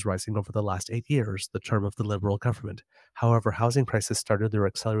prices rising over the last 8 years, the term of the Liberal government. However, housing prices started their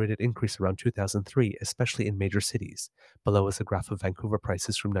accelerated increase around 2003, especially in major cities. Below is a graph of Vancouver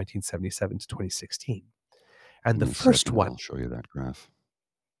prices from 1977 to 2016. And In the a first second, one, I'll show you that graph.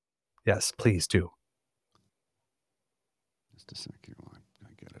 yes, please do. Just a sec here while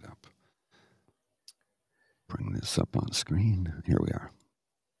I get it up. Bring this up on screen. Here we are.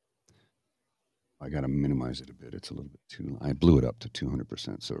 I got to minimize it a bit. It's a little bit too. I blew it up to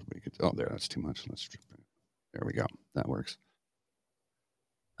 200% so everybody could. Oh, there. That's too much. Let's. There we go. That works.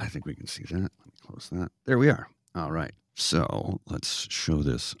 I think we can see that. Let me close that. There we are. All right. So let's show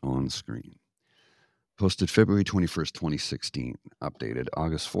this on screen. Posted February 21st, 2016. Updated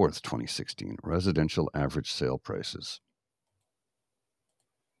August 4th, 2016. Residential average sale prices.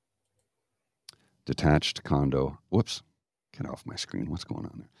 Detached condo. Whoops. Get off my screen. What's going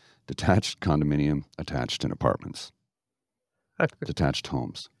on there? Detached condominium, attached and apartments. Detached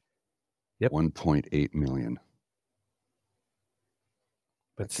homes. Yep. 1.8 million.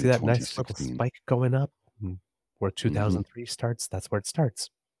 But That's see in that nice little 2016. spike going up? Where 2003 starts, that's where it starts.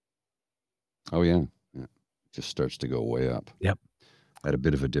 Oh, yeah. Yeah. Just starts to go way up. Yep. Had a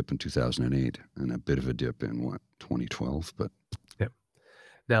bit of a dip in 2008 and a bit of a dip in 2012, but Yep.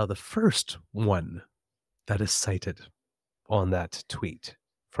 Now, the first one that is cited on that tweet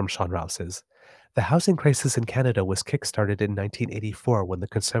from Sean Rouse is, the housing crisis in Canada was kickstarted in 1984 when the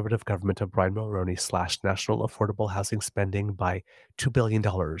Conservative government of Brian Mulroney slashed national affordable housing spending by $2 billion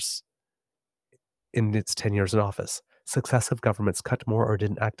in its 10 years in office. Successive governments cut more or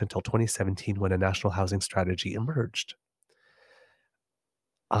didn't act until 2017 when a national housing strategy emerged.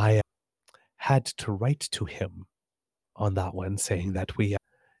 I had to write to him on that one saying that we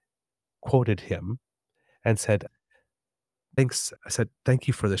quoted him and said, thanks. I said, thank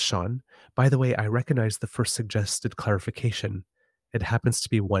you for this, Sean. By the way, I recognize the first suggested clarification. It happens to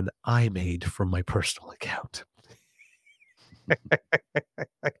be one I made from my personal account.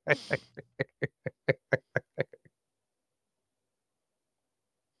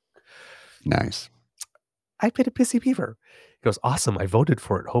 nice. I made a busy beaver. He goes, awesome. I voted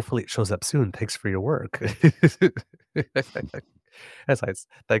for it. Hopefully it shows up soon. Thanks for your work. As I,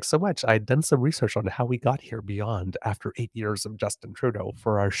 thanks so much. I'd done some research on how we got here beyond after 8 years of Justin Trudeau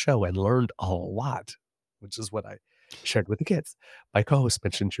for our show and learned a lot, which is what I shared with the kids. My co-host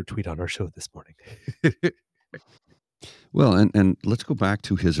mentioned your tweet on our show this morning. Well, and let's go back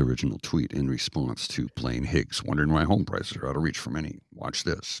to his original tweet in response to Blaine Higgs, wondering why home prices are out of reach for many. Watch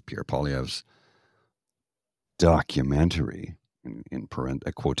this. Pierre Poilievre's documentary in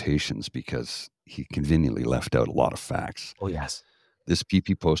quotations because he conveniently left out a lot of facts. Oh, yes. This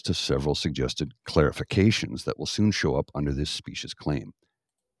PP post has several suggested clarifications that will soon show up under this specious claim.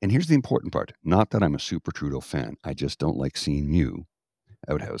 And here's the important part. Not that I'm a super Trudeau fan. I just don't like seeing you,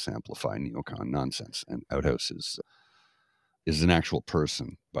 Outhouse, amplify neocon nonsense. And Outhouse is an actual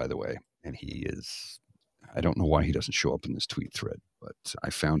person, by the way. And he is, I don't know why he doesn't show up in this tweet thread, but I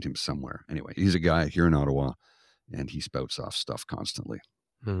found him somewhere. Anyway, he's a guy here in Ottawa, and he spouts off stuff constantly.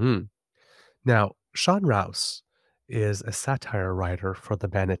 Mm-hmm. Now, Sean Rouse is a satire writer for the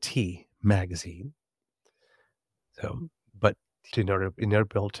Manatee magazine. So, but in order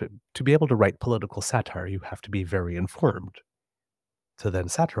to be able to write political satire, you have to be very informed to then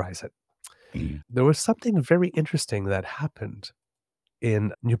satirize it. Mm-hmm. There was something very interesting that happened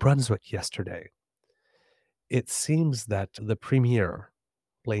in New Brunswick yesterday. It seems that the premier,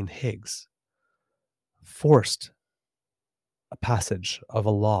 Blaine Higgs, forced a passage of a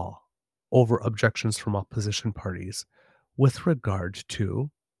law over objections from opposition parties with regard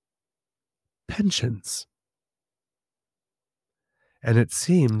to pensions. And it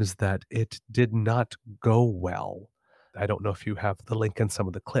seems that it did not go well. I don't know if you have the link in some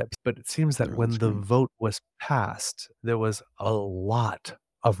of the clips, but it seems that They're on when the screen. vote was passed, there was a lot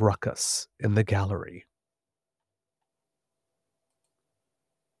of ruckus in the gallery.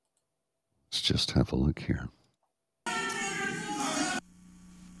 Let's just have a look here.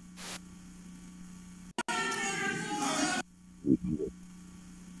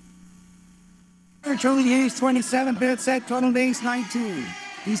 Total days 27, bid set, total days 19.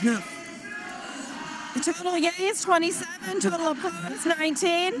 He's good. The total yeas 27, total opponents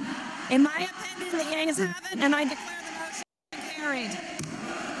 19. In my opinion, the yeas have it, and I declare the motion carried.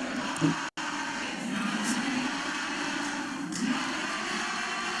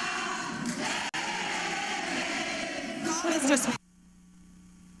 Mr. Speaker.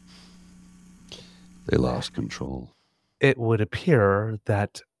 They lost control. It would appear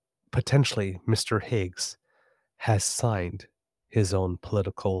that potentially Mr. Higgs has signed his own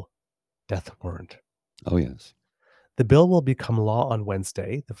political death warrant. Oh, yes. The bill will become law on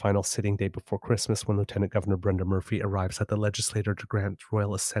Wednesday, the final sitting day before Christmas, when Lieutenant Governor Brenda Murphy arrives at the legislature to grant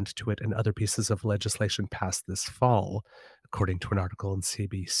royal assent to it and other pieces of legislation passed this fall, according to an article in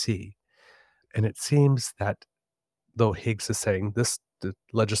CBC. And it seems that, though Higgs is saying the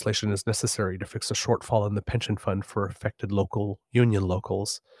legislation is necessary to fix a shortfall in the pension fund for affected local union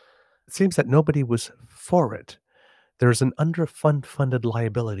locals, it seems that nobody was for it. There's an underfunded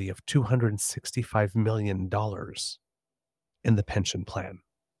liability of $265 million in the pension plan.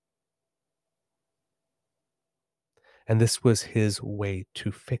 And this was his way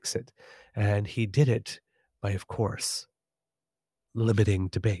to fix it. And he did it by, of course, limiting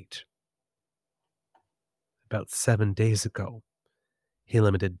debate. About 7 days ago, he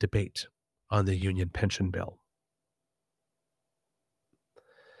limited debate on the union pension bill.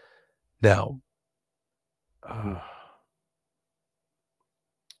 Now,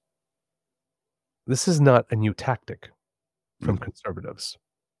 this is not a new tactic from conservatives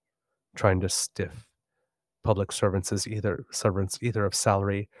trying to stiff public servants as either of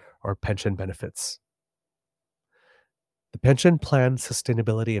salary or pension benefits. The Pension Plan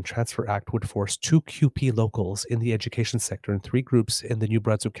Sustainability and Transfer Act would force 2 QP locals in the education sector and 3 groups in the New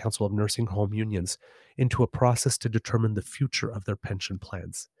Brunswick Council of Nursing Home Unions into a process to determine the future of their pension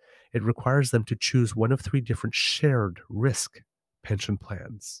plans. It requires them to choose one of 3 different shared risk pension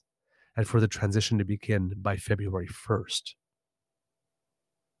plans, and for the transition to begin by February 1st.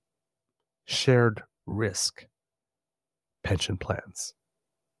 Shared risk pension plans.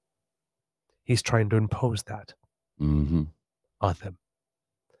 He's trying to impose that on them,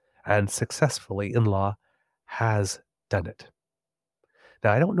 and successfully in law has done it.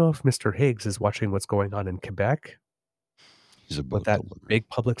 Now, I don't know if Mr. Higgs is watching what's going on in Quebec. He's about with that big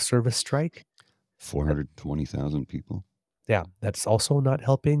public service strike. 420,000 people. Yeah, that's also not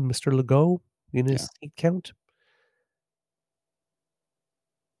helping Mr. Legault in his seat count.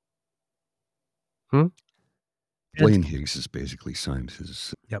 Blaine Higgs has basically signed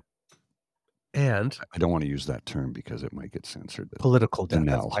his... Yep. And I don't want to use that term because it might get censored. Political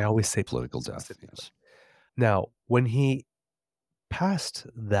death. I always say political death, yes. Now, when he passed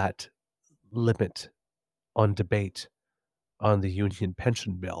that limit on debate on the union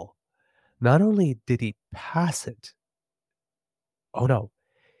pension bill, not only did he pass it,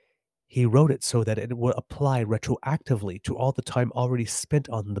 he wrote it so that it would apply retroactively to all the time already spent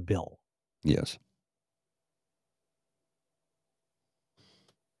on the bill. Yes.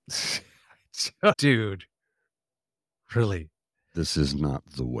 Dude. Really? This is not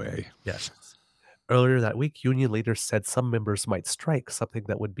the way. Yes. Earlier that week, union leaders said some members might strike, something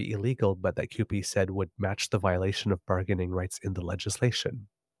that would be illegal, but that QP said would match the violation of bargaining rights in the legislation.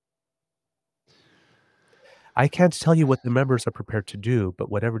 I can't tell you what the members are prepared to do,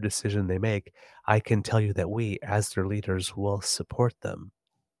 but whatever decision they make, I can tell you that we, as their leaders, will support them,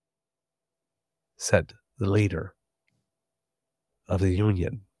 said the leader of the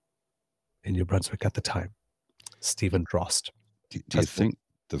union in New Brunswick at the time, Stephen Drost. Do you think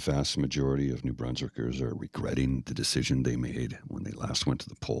the vast majority of New Brunswickers are regretting the decision they made when they last went to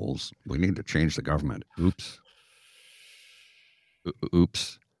the polls? We need to change the government. Oops.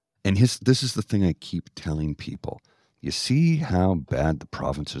 Oops. And this is the thing I keep telling people. You see how bad the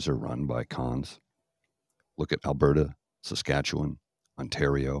provinces are run by cons? Look at Alberta, Saskatchewan,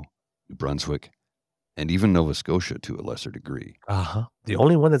 Ontario, New Brunswick, and even Nova Scotia to a lesser degree. The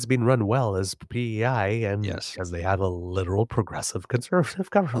only one that's been run well is PEI, and yes, because they have a literal progressive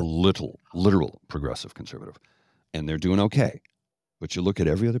conservative government. Literal progressive conservative. And they're doing okay. But you look at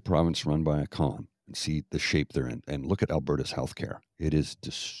every other province run by a con and see the shape they're in. And look at Alberta's healthcare. It is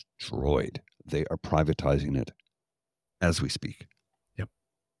destroyed. They are privatizing it as we speak. Yep.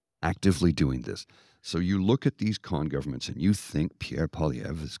 Actively doing this. So you look at these con governments and you think Pierre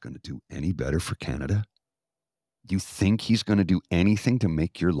Poilievre is going to do any better for Canada? You think he's going to do anything to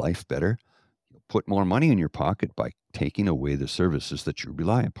make your life better? He'll put more money in your pocket by taking away the services that you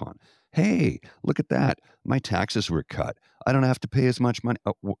rely upon. Hey, look at that. My taxes were cut. I don't have to pay as much money.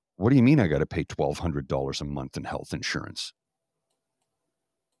 What do you mean I got to pay $1,200 a month in health insurance?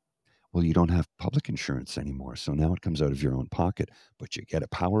 Well, you don't have public insurance anymore, so now it comes out of your own pocket, but you get a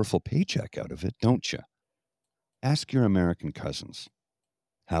powerful paycheck out of it, don't you? Ask your American cousins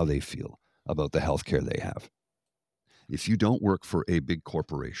how they feel about the health care they have. If you don't work for a big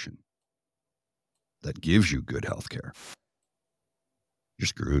corporation that gives you good health care, you're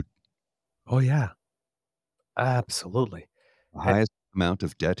screwed. Oh, yeah. Absolutely. The highest amount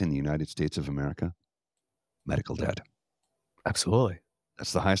of debt in the United States of America, medical debt. Absolutely.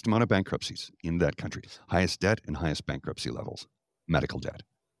 That's the highest amount of bankruptcies in that country. Highest debt and highest bankruptcy levels, medical debt.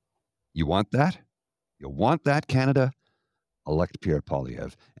 You want that? You want that, Canada? Elect Pierre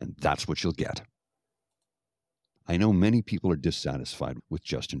Poilievre, and that's what you'll get. I know many people are dissatisfied with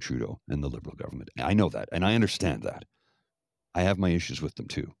Justin Trudeau and the Liberal government. I know that, and I understand that. I have my issues with them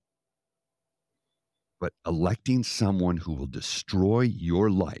too. But electing someone who will destroy your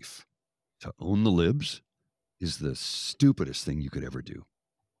life to own the libs is the stupidest thing you could ever do.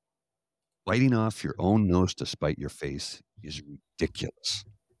 Biting off your own nose to spite your face is ridiculous.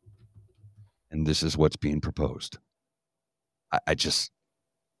 And this is what's being proposed. I just...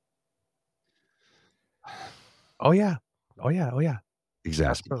 Oh, yeah. Oh, yeah. Oh, yeah. Exactly.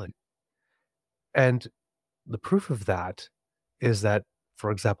 Absolutely. And the proof of that is that,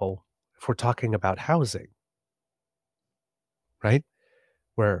 for example, if we're talking about housing, right,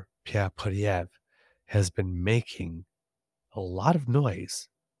 where Pierre Poilievre has been making a lot of noise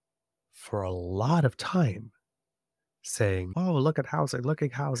for a lot of time, saying, oh, look at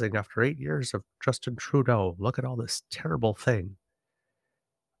housing after 8 years of Justin Trudeau. Look at all this terrible thing.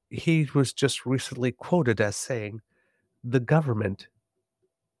 He was just recently quoted as saying, the government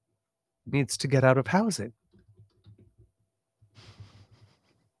needs to get out of housing.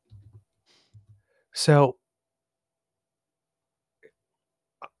 So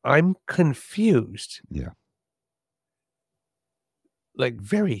I'm confused. Yeah. Like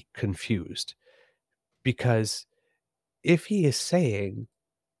very confused, because if he is saying,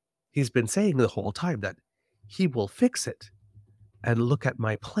 he's been saying the whole time that he will fix it and look at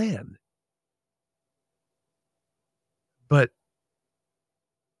my plan, but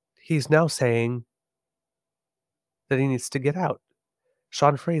he's now saying that he needs to get out.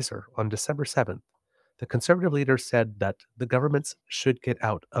 Sean Fraser on December 7th, the Conservative leader said that the governments should get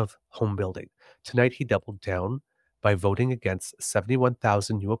out of home building. Tonight he doubled down by voting against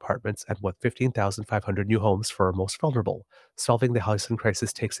 71,000 new apartments and 15,500 new homes for our most vulnerable. Solving the housing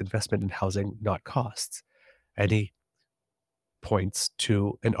crisis takes investment in housing, not costs. And he points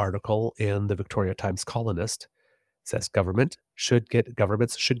to an article in the Victoria Times Colonist, says governments should get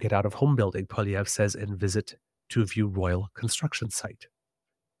out of home building, Poilievre says in visit to view royal construction site.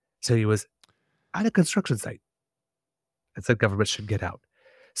 So he was at a construction site and said government should get out.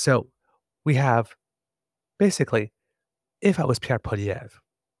 So we have basically, if I was Pierre Poilievre,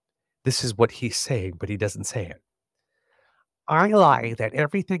 this is what he's saying, but he doesn't say it. I lie that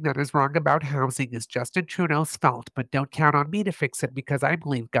everything that is wrong about housing is Justin Trudeau's fault, but don't count on me to fix it because I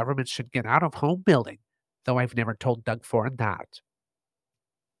believe government should get out of home building, though I've never told Doug Ford that.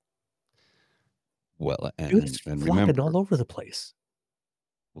 Well, He was and flopping remember, all over the place.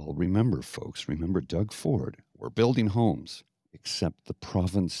 well, remember, folks, remember Doug Ford. We're building homes, except the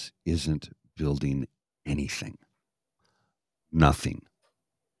province isn't building anything. Nothing.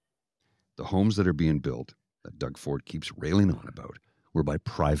 The homes that are being built, that Doug Ford keeps railing on about, were by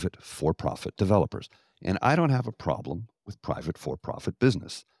private for-profit developers. And I don't have a problem with private for-profit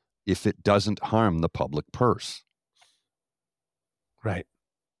business if it doesn't harm the public purse. Right.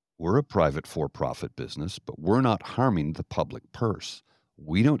 We're a private for-profit business, but we're not harming the public purse.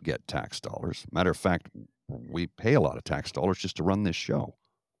 We don't get tax dollars. Matter of fact, we pay a lot of tax dollars just to run this show.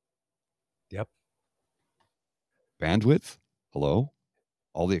 Yep. Bandwidth, hello?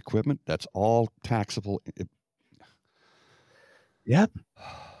 All the equipment, that's all taxable. Yep.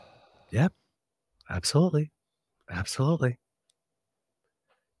 Yep. Absolutely. Absolutely.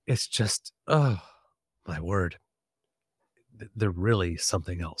 It's just, oh, my word. They're really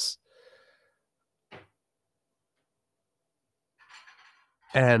something else.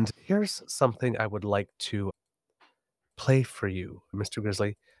 And here's something I would like to play for you, Mr.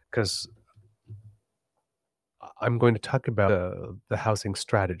 Grizzly, because I'm going to talk about the housing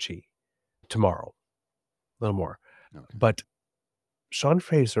strategy tomorrow, a little more. Okay. But Sean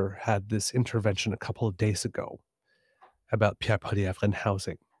Fraser had this intervention a couple of days ago about Pierre Poilievre and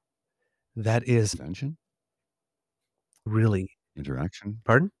housing. That is Intervention? really. Interaction?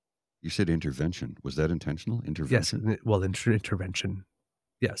 Pardon? You said intervention. Was that intentional? Yes. Intervention? Well, intervention.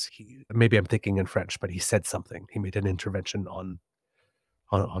 Yes. Maybe I'm thinking in French, but he said something. He made an intervention on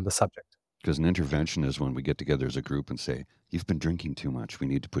the subject. Because an intervention is when we get together as a group and say, "You've been drinking too much. We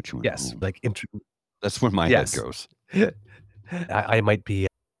need to put you in a Yes. home." Like That's where my head goes. I might be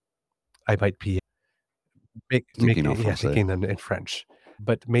Thinking en thinking français. in French,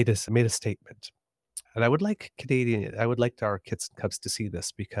 but made a statement. And I would like our kids and cubs to see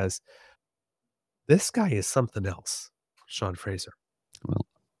this because this guy is something else, Sean Fraser. Well,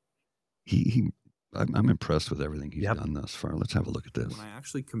 I'm impressed with everything he's done thus far. Let's have a look at this. When I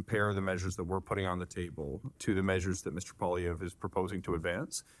actually compare the measures that we're putting on the table to the measures that Mr. Poilievre is proposing to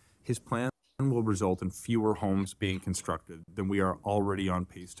advance, his plan will result in fewer homes being constructed than we are already on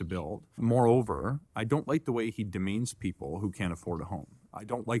pace to build. Moreover, I don't like the way he demeans people who can't afford a home. I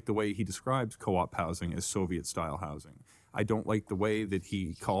don't like the way he describes co-op housing as Soviet-style housing. I don't like the way that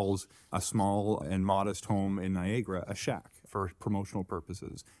he calls a small and modest home in Niagara a shack for promotional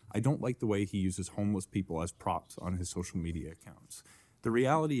purposes. I don't like the way he uses homeless people as props on his social media accounts. The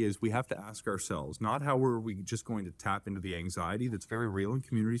reality is we have to ask ourselves, not how are we just going to tap into the anxiety that's very real in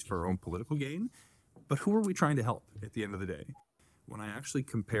communities for our own political gain, but who are we trying to help at the end of the day? When I actually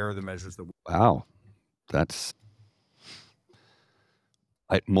compare the measures that... Wow. That's...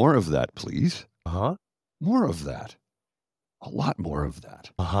 more of that, please. Uh-huh. More of that. A lot more of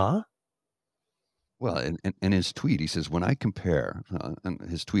that. Uh-huh. Well, in his tweet, he says, when I compare, and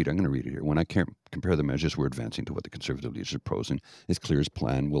his tweet, I'm going to read it here. When I compare the measures we're advancing to what the Conservative leaders are proposing, it's clear his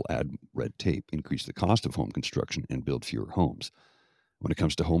plan will add red tape, increase the cost of home construction, and build fewer homes. When it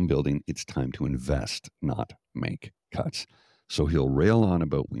comes to home building, it's time to invest, not make cuts. So he'll rail on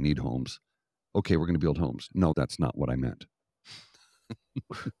about we need homes. Okay, we're going to build homes. No, that's not what I meant.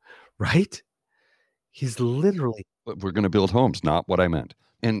 Right? He's literally... But we're going to build homes, not what I meant.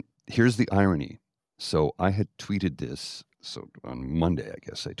 And here's the irony. So I had tweeted this. So on Monday, I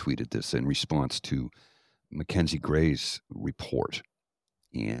guess I tweeted this in response to Mackenzie Gray's report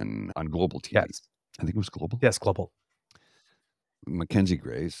on Global TV. Yes. I think it was Global. Yes, Global. Mackenzie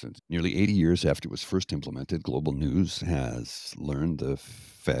Gray, since nearly 80 years after it was first implemented, Global News has learned the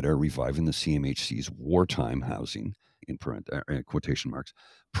Fed are reviving the CMHC's wartime housing, in quotation marks,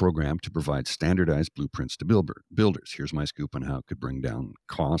 program to provide standardized blueprints to builders. Here's my scoop on how it could bring down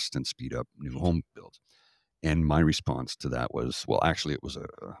cost and speed up new home builds. And my response to that was, well, actually, it was a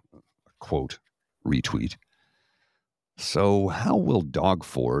quote retweet. So how will Doug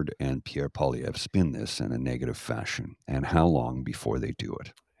Ford and Pierre Poilievre spin this in a negative fashion? And how long before they do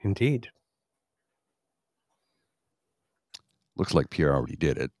it? Indeed. Looks like Pierre already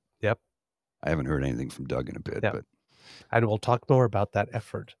did it. Yep. I haven't heard anything from Doug in a bit. But and we'll talk more about that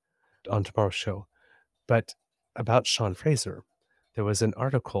effort on tomorrow's show. But about Sean Fraser, there was an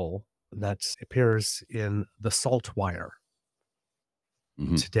article that appears in the Salt Wire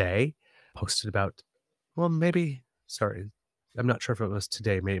today, posted about, well, maybe, sorry, I'm not sure if it was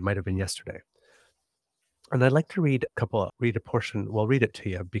today, it might have been yesterday. And I'd like to read a portion, we'll read it to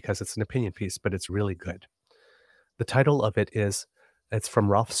you because it's an opinion piece, but it's really good. The title of it's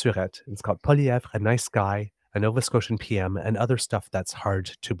from Ralph Surette. It's called Poilievre, a Nice Guy, a Nova Scotian PM, and Other Stuff That's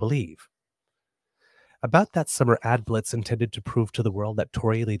Hard to Believe. About that summer ad blitz intended to prove to the world that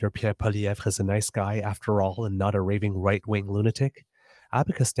Tory leader Pierre Poilievre is a nice guy after all and not a raving right-wing lunatic,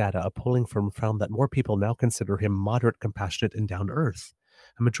 Abacus data, a polling firm, found that more people now consider him moderate, compassionate, and down-to-earth.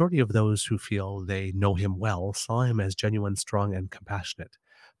 A majority of those who feel they know him well saw him as genuine, strong, and compassionate.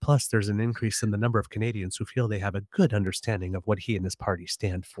 Plus, there's an increase in the number of Canadians who feel they have a good understanding of what he and his party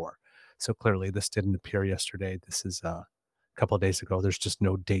stand for. So clearly, this didn't appear yesterday. This is a couple of days ago. There's just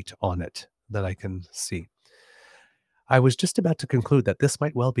no date on it that I can see. I was just about to conclude that this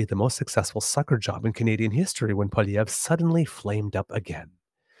might well be the most successful sucker job in Canadian history when Poilievre suddenly flamed up again.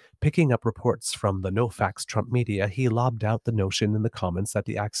 Picking up reports from the no-facts Trump media, he lobbed out the notion in the comments that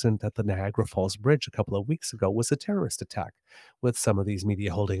the accident at the Niagara Falls Bridge a couple of weeks ago was a terrorist attack, with some of these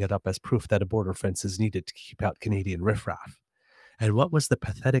media holding it up as proof that a border fence is needed to keep out Canadian riffraff. And what was the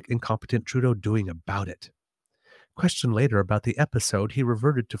pathetic, incompetent Trudeau doing about it? Questioned later about the episode, he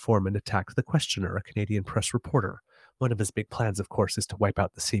reverted to form and attacked the questioner, a Canadian press reporter. One of his big plans, of course, is to wipe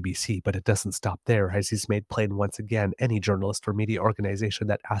out the CBC, but it doesn't stop there, as he's made plain once again any journalist or media organization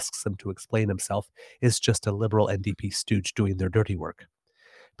that asks him to explain himself is just a liberal NDP stooge doing their dirty work.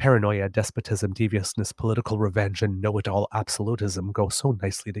 Paranoia, despotism, deviousness, political revenge, and know-it-all absolutism go so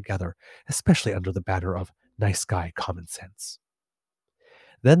nicely together, especially under the banner of nice guy common sense.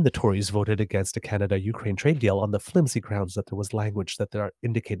 Then the Tories voted against a Canada-Ukraine trade deal on the flimsy grounds that there was language that there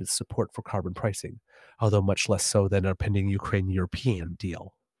indicated support for carbon pricing, although much less so than our pending Ukraine-European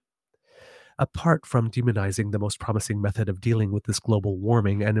deal. Apart from demonizing the most promising method of dealing with this global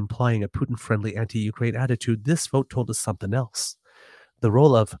warming and implying a Putin-friendly anti-Ukraine attitude, this vote told us something else. The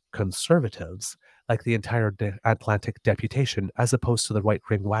role of conservatives, like the entire Atlantic deputation, as opposed to the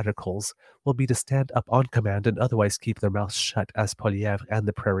right-wing radicals, will be to stand up on command and otherwise keep their mouths shut as Poilievre and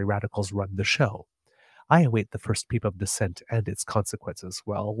the Prairie radicals run the show. I await the first peep of dissent and its consequences.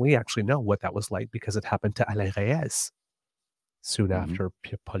 Well, we actually know what that was like because it happened to Alain Reyes soon after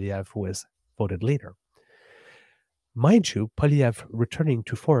Poilievre was voted leader. Mind you, Poilievre returning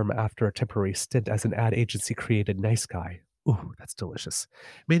to form after a temporary stint as an ad agency created nice guy. Ooh, that's delicious.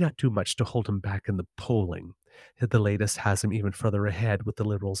 May not do much to hold him back in the polling. The latest has him even further ahead, with the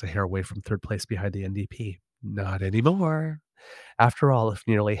Liberals a hair away from third place behind the NDP. Not anymore. After all, if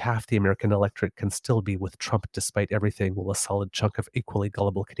nearly half the American electorate can still be with Trump despite everything, will a solid chunk of equally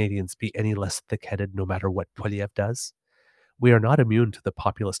gullible Canadians be any less thick-headed no matter what Poilievre does? We are not immune to the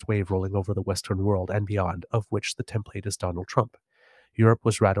populist wave rolling over the Western world and beyond, of which the template is Donald Trump. Europe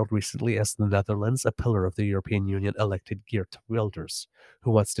was rattled recently as the Netherlands, a pillar of the European Union, elected Geert Wilders,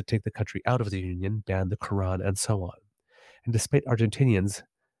 who wants to take the country out of the Union, ban the Quran, and so on. And desperate Argentinians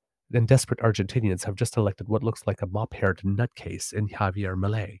have just elected what looks like a mop-haired nutcase in Javier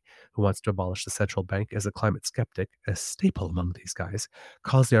Milei, who wants to abolish the central bank as a climate skeptic, a staple among these guys,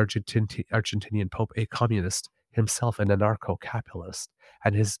 calls the Argentinian Pope a communist, himself an anarcho-capitalist,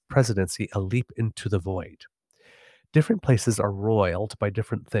 and his presidency a leap into the void. Different places are roiled by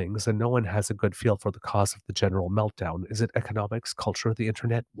different things, and no one has a good feel for the cause of the general meltdown. Is it economics, culture, the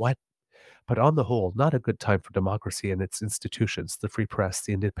internet? What? But on the whole, not a good time for democracy and its institutions, the free press,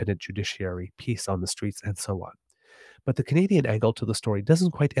 the independent judiciary, peace on the streets, and so on. But the Canadian angle to the story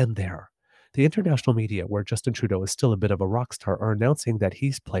doesn't quite end there. The international media, where Justin Trudeau is still a bit of a rock star, are announcing that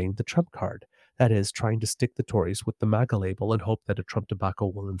he's playing the Trump card. That is, trying to stick the Tories with the MAGA label and hope that a Trump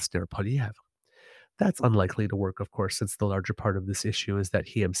debacle will ensnare Poilievre. That's unlikely to work, of course, since the larger part of this issue is that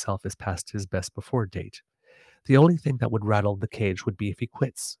he himself is past his best before date. The only thing that would rattle the cage would be if he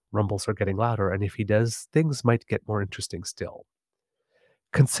quits. Rumbles are getting louder, and if he does, things might get more interesting still.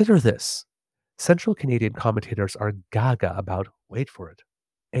 Consider this. Central Canadian commentators are gaga about, wait for it,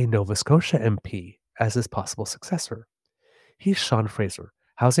 a Nova Scotia MP as his possible successor. He's Sean Fraser,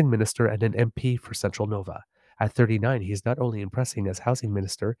 housing minister and an MP for Central Nova. At 39, he's not only impressing as housing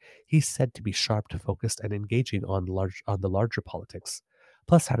minister, he's said to be sharp, focused, and engaging on the larger politics.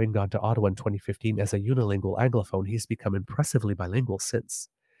 Plus, having gone to Ottawa in 2015 as a unilingual Anglophone, he's become impressively bilingual since.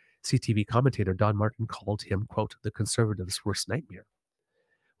 CTV commentator Don Martin called him, quote, the Conservatives' worst nightmare.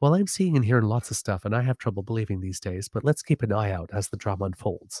 Well, I'm seeing and hearing lots of stuff, and I have trouble believing these days, but let's keep an eye out as the drama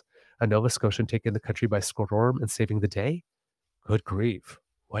unfolds. A Nova Scotian taking the country by storm and saving the day? Good grief.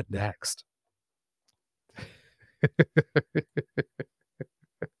 What next?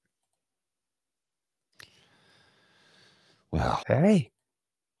 Wow. Hey.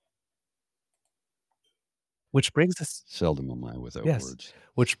 Which brings us Seldom am I without yes, words.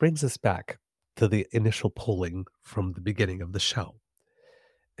 which brings us back to the initial polling from the beginning of the show.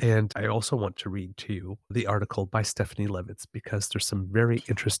 And I also want to read to you the article by Stephanie Levitz because there's some very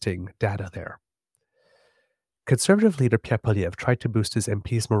interesting data there. Conservative leader Pierre Poilievre tried to boost his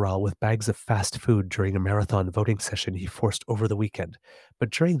MP's morale with bags of fast food during a marathon voting session he forced over the weekend. But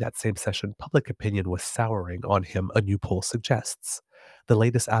during that same session, public opinion was souring on him, a new poll suggests. The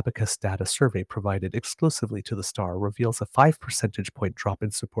latest Abacus data survey provided exclusively to the Star reveals a 5 percentage point drop in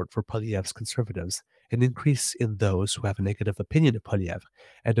support for Poilievre's Conservatives, an increase in those who have a negative opinion of Poilievre,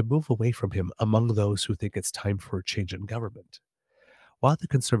 and a move away from him among those who think it's time for a change in government. While the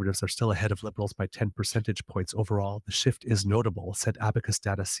Conservatives are still ahead of Liberals by 10 percentage points overall, the shift is notable, said Abacus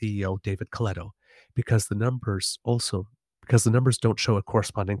Data CEO David Coletto, because the numbers don't show a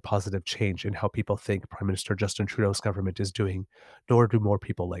corresponding positive change in how people think Prime Minister Justin Trudeau's government is doing, nor do more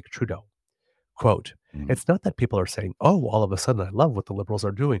people like Trudeau. Quote, It's not that people are saying, oh, all of a sudden I love what the Liberals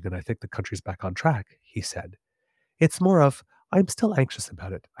are doing and I think the country's back on track, he said. It's more of, I'm still anxious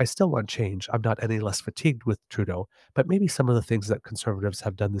about it. I still want change. I'm not any less fatigued with Trudeau, but maybe some of the things that Conservatives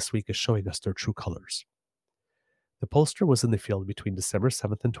have done this week is showing us their true colors. The pollster was in the field between December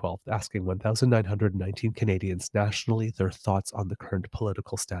 7th and 12th, asking 1,919 Canadians nationally their thoughts on the current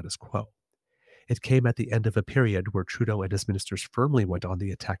political status quo. It came at the end of a period where Trudeau and his ministers firmly went on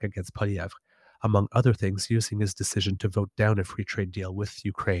the attack against Poilievre, among other things using his decision to vote down a free trade deal with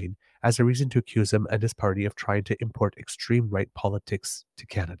Ukraine as a reason to accuse him and his party of trying to import extreme right politics to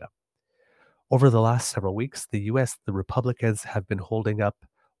Canada. Over the last several weeks, the Republicans have been holding up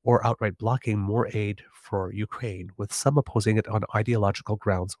or outright blocking more aid for Ukraine, with some opposing it on ideological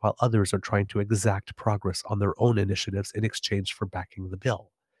grounds while others are trying to exact progress on their own initiatives in exchange for backing the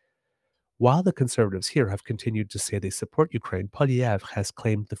bill. While the conservatives here have continued to say they support Ukraine, Polyev has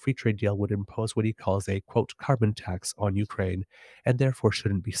claimed the free trade deal would impose what he calls a, quote, carbon tax on Ukraine and therefore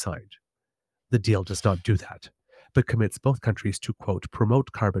shouldn't be signed. The deal does not do that, but commits both countries to, quote,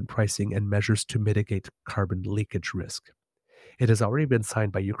 promote carbon pricing and measures to mitigate carbon leakage risk. It has already been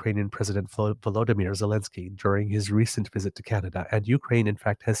signed by Ukrainian President Volodymyr Zelensky during his recent visit to Canada, and Ukraine, in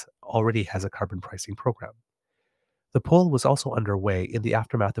fact, already has a carbon pricing program. The poll was also underway in the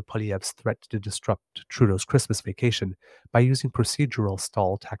aftermath of Poilievre's threat to disrupt Trudeau's Christmas vacation by using procedural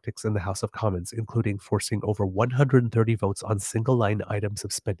stall tactics in the House of Commons, including forcing over 130 votes on single-line items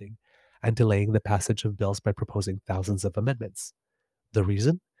of spending and delaying the passage of bills by proposing thousands of amendments. The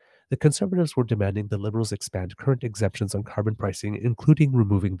reason? The Conservatives were demanding the Liberals expand current exemptions on carbon pricing, including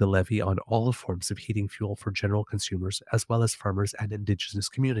removing the levy on all forms of heating fuel for general consumers, as well as farmers and Indigenous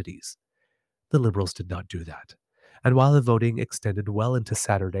communities. The Liberals did not do that. And while the voting extended well into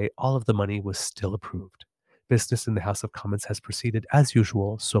Saturday, all of the money was still approved. Business in the House of Commons has proceeded as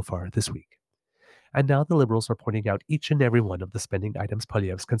usual so far this week. And now the Liberals are pointing out each and every one of the spending items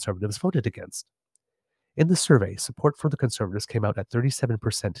Poilievre's Conservatives voted against. In the survey, support for the Conservatives came out at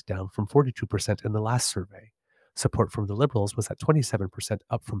 37%, down from 42% in the last survey. Support from the Liberals was at 27%,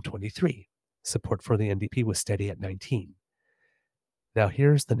 up from 23%. Support for the NDP was steady at 19%. Now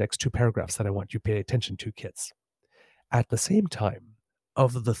here's the next two paragraphs that I want you to pay attention to, kids. At the same time,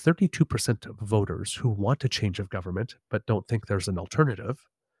 of the 32% of voters who want a change of government but don't think there's an alternative,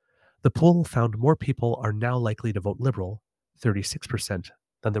 the poll found more people are now likely to vote Liberal, 36%,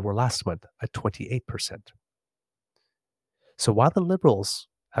 than there were last month at 28%. So while the Liberals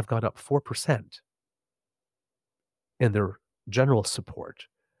have gone up 4% in their general support,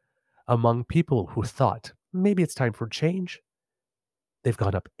 among people who thought maybe it's time for change, they've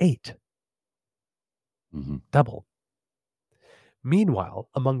gone up 8%. Double. Meanwhile,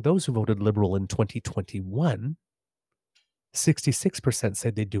 among those who voted Liberal in 2021, 66%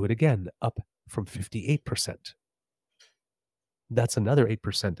 said they'd do it again, up from 58%. That's another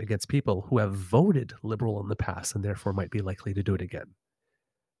 8% against people who have voted Liberal in the past and therefore might be likely to do it again.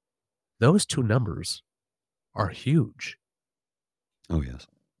 Those two numbers are huge. Oh, yes.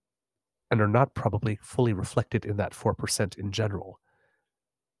 And are not probably fully reflected in that 4% in general.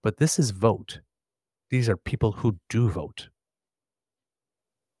 But this is vote. These are people who do vote.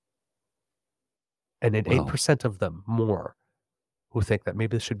 And in 8% of them more who think that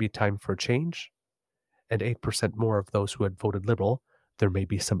maybe this should be time for a change, and 8% more of those who had voted Liberal, there may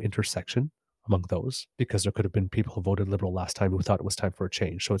be some intersection among those, because there could have been people who voted Liberal last time who thought it was time for a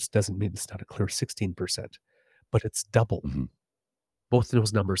change. So it doesn't mean it's not a clear 16%, but it's double. Both of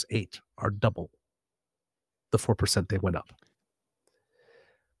those numbers, 8, are double the 4% they went up.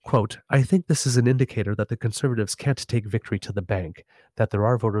 Quote, I think this is an indicator that the Conservatives can't take victory to the bank, that there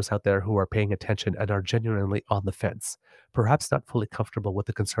are voters out there who are paying attention and are genuinely on the fence, perhaps not fully comfortable with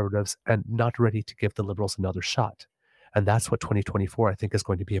the Conservatives and not ready to give the Liberals another shot. And that's what 2024, I think, is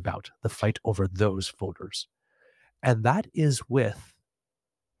going to be about, the fight over those voters. And that is with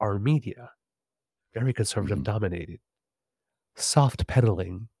our media, very conservative dominated, soft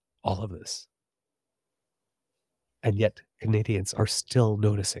pedaling all of this. And yet Canadians are still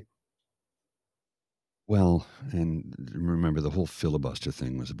noticing. Well, and remember the whole filibuster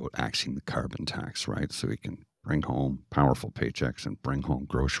thing was about axing the carbon tax, right? So we can bring home powerful paychecks and bring home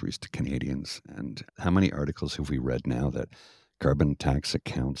groceries to Canadians. And how many articles have we read now that carbon tax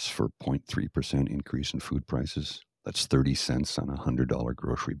accounts for 0.3% increase in food prices? That's 30 cents on a $100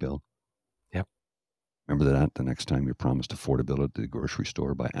 grocery bill. Yep. Remember that the next time you promised affordability at the grocery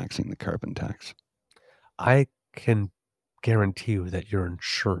store by axing the carbon tax. I can guarantee you that your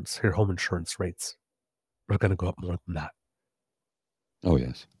home insurance rates are going to go up more than that. Oh,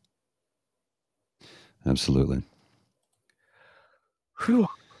 yes. Absolutely. Whew.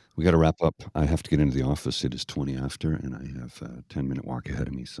 We got to wrap up. I have to get into the office. It is 20 after, and I have a 10-minute walk ahead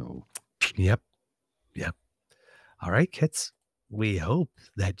of me. So, Yep. All right, kids. We hope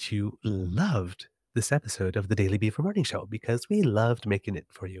that you loved this episode of the Daily Beaver Morning Show, because we loved making it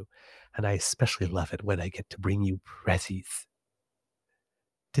for you. And I especially love it when I get to bring you prezzies.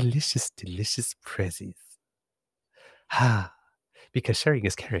 Delicious, delicious prezzies. Because sharing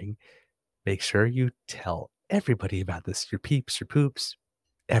is caring. Make sure you tell everybody about this, your peeps, your poops,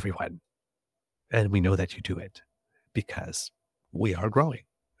 everyone. And we know that you do it because we are growing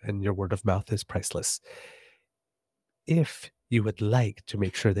and your word of mouth is priceless. If you would like to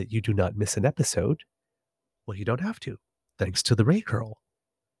make sure that you do not miss an episode, well, you don't have to. Thanks to the Ray Girl.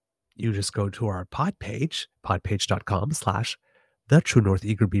 you just go to our pod page, podpage.com/The True North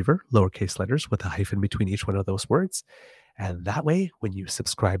Eager Beaver, lowercase letters with a hyphen between each one of those words. And that way, when you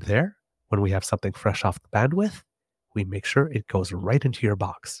subscribe there, when we have something fresh off the bandwidth, we make sure it goes right into your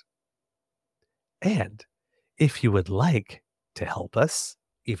box. And if you would like to help us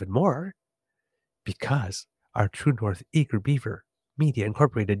even more, because our True North Eager Beaver Media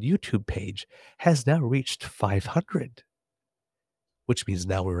Incorporated YouTube page has now reached 500, which means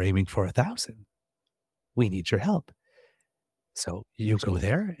now we're aiming for 1,000. We need your help. So you go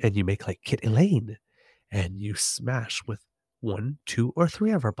there and you make like Kit Elaine and you smash with 1, 2, or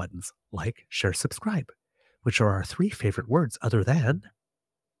 3 of our buttons, like, share, subscribe, which are our 3 favorite words other than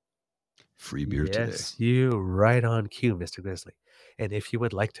free beer today. Yes, you right on cue, Mr. Grizzly. And if you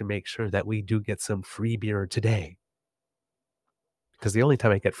would like to make sure that we do get some free beer today, because the only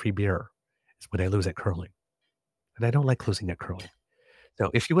time I get free beer is when I lose at curling. And I don't like losing at curling.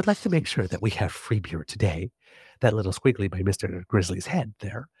 So if you would like to make sure that we have free beer today, that little squiggly by Mr. Grizzly's head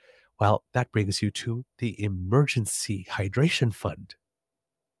there, well, that brings you to the Emergency Hydration Fund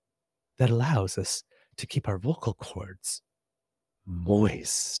that allows us to keep our vocal cords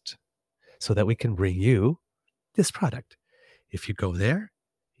moist so that we can bring you this product. If you go there,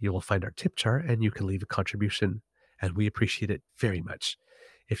 you will find our tip jar and you can leave a contribution, and we appreciate it very much.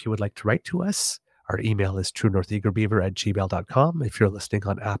 If you would like to write to us, our email is truenortheagerbeaver@gmail.com. If you're listening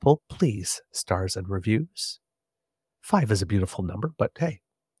on Apple, please, stars and reviews. 5 is a beautiful number, but hey,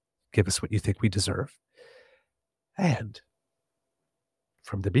 give us what you think we deserve. And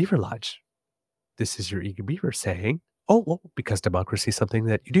from the Beaver Lodge, this is your Eager Beaver saying, because democracy is something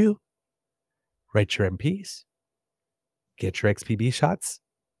that you do, write your MPs, get your XPB shots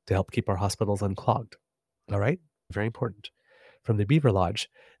to help keep our hospitals unclogged. All right? Very important. From the Beaver Lodge,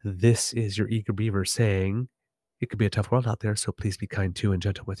 this is your Eager Beaver saying, it could be a tough world out there, so please be kind to and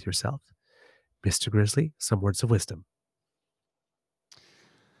gentle with yourself. Mr. Grizzly, some words of wisdom.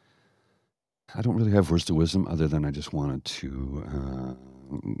 I don't really have words of wisdom other than I just wanted to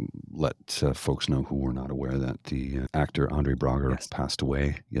let folks know who were not aware that the actor Andre Braugher passed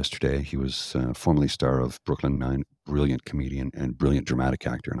away yesterday. He was formerly star of Brooklyn Nine, brilliant comedian and brilliant dramatic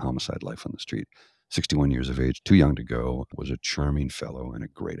actor in Homicide: Life on the Street. 61 years of age, too young to go, was a charming fellow and a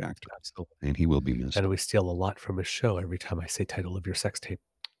great actor. Absolutely. And he will be missed. And we steal a lot from his show every time I say title of your sex tape.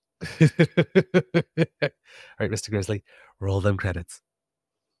 All right, Mr. Grizzly, roll them credits.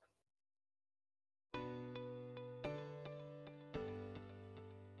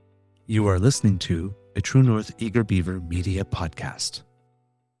 You are listening to a True North Eager Beaver Media Podcast.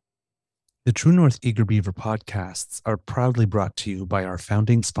 The True North Eager Beaver podcasts are proudly brought to you by our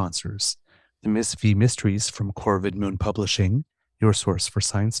founding sponsors, the Miss V Mysteries from Corvid Moon Publishing, your source for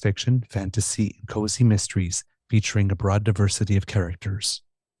science fiction, fantasy, and cozy mysteries featuring a broad diversity of characters.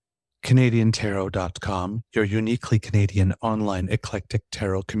 CanadianTarot.com, your uniquely Canadian online eclectic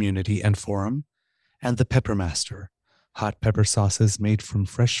tarot community and forum, and The Peppermaster, hot pepper sauces made from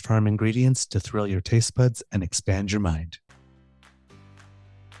fresh farm ingredients to thrill your taste buds and expand your mind.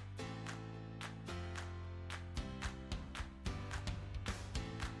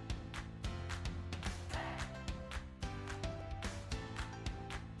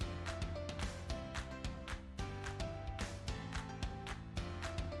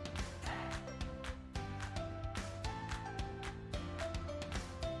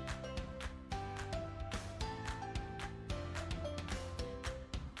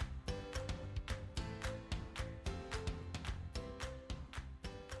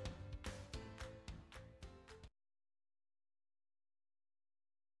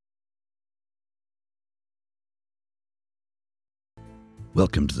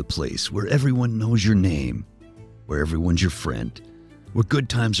 Welcome to the place where everyone knows your name, where everyone's your friend, where good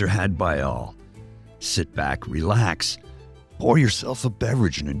times are had by all. Sit back, relax, pour yourself a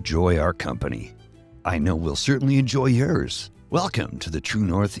beverage and enjoy our company. I know we'll certainly enjoy yours. Welcome to the True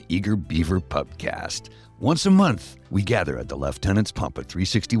North Eager Beaver Pubcast. Once a month, we gather at the Lieutenant's Pump at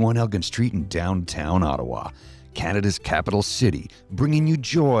 361 Elgin Street in downtown Ottawa, Canada's capital city, bringing you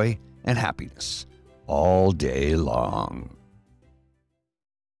joy and happiness all day long.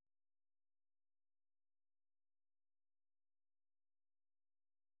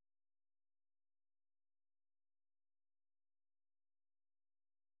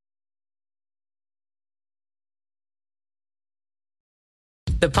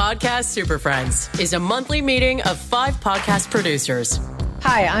 The Podcast Super Friends is a monthly meeting of 5 podcast producers.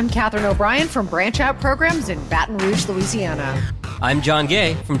 Hi, I'm Catherine O'Brien from Branch Out Programs in Baton Rouge, Louisiana. I'm John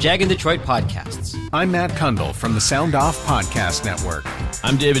Gay from Jag and Detroit Podcasts. I'm Matt Kundle from the Sound Off Podcast Network.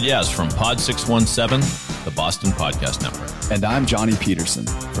 I'm David Yes from Pod 617. the Boston Podcast Network. And I'm Johnny Peterson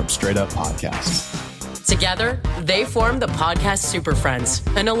from Straight Up Podcasts. Together, they form the Podcast Super Friends,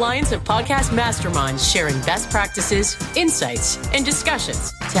 an alliance of podcast masterminds sharing best practices, insights, and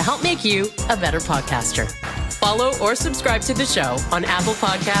discussions to help make you a better podcaster. Follow or subscribe to the show on Apple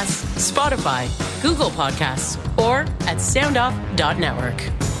Podcasts, Spotify, Google Podcasts, or at soundoff.network.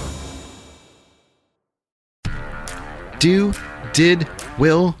 Did,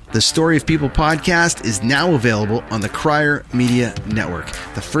 Will, the Story of People podcast is now available on the Crier Media Network.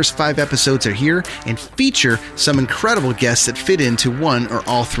 The first 5 episodes are here and feature some incredible guests that fit into one or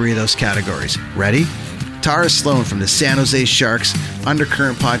all 3 of those categories. Ready? Tara Sloan from the San Jose Sharks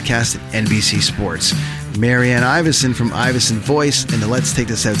Undercurrent podcast at NBC Sports. Marianne Iveson from Iveson Voice and the Let's Take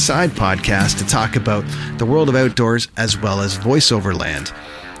This Outside podcast to talk about the world of outdoors as well as voiceover land.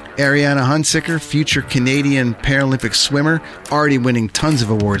 Ariana Hunsicker, future Canadian Paralympic swimmer, already winning tons of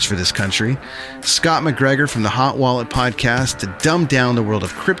awards for this country. Scott McGregor from the Hot Wallet podcast to dumb down the world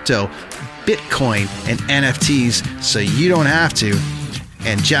of crypto, Bitcoin, and NFTs so you don't have to.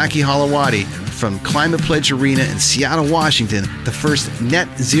 And Jackie Holowati from Climate Pledge Arena in Seattle, Washington, the first net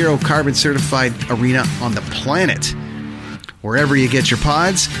zero carbon certified arena on the planet. Wherever you get your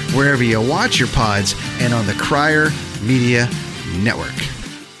pods, wherever you watch your pods, and on the Crier Media Network.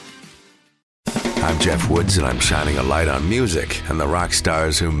 I'm Jeff Woods, and I'm shining a light on music and the rock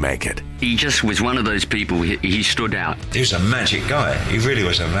stars who make it. He just was one of those people, he stood out. He was a magic guy. He really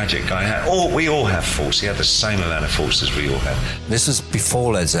was a magic guy. We all have faults. He had the same amount of faults as we all had. This is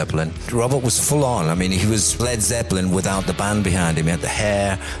before Led Zeppelin. Robert was full on. I mean, he was Led Zeppelin without the band behind him. He had the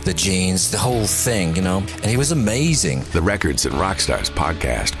hair, the jeans, the whole thing, you know, and he was amazing. The Records and Rockstars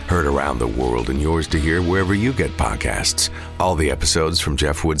podcast, heard around the world and yours to hear wherever you get podcasts. All the episodes from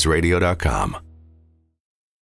JeffWoodsRadio.com.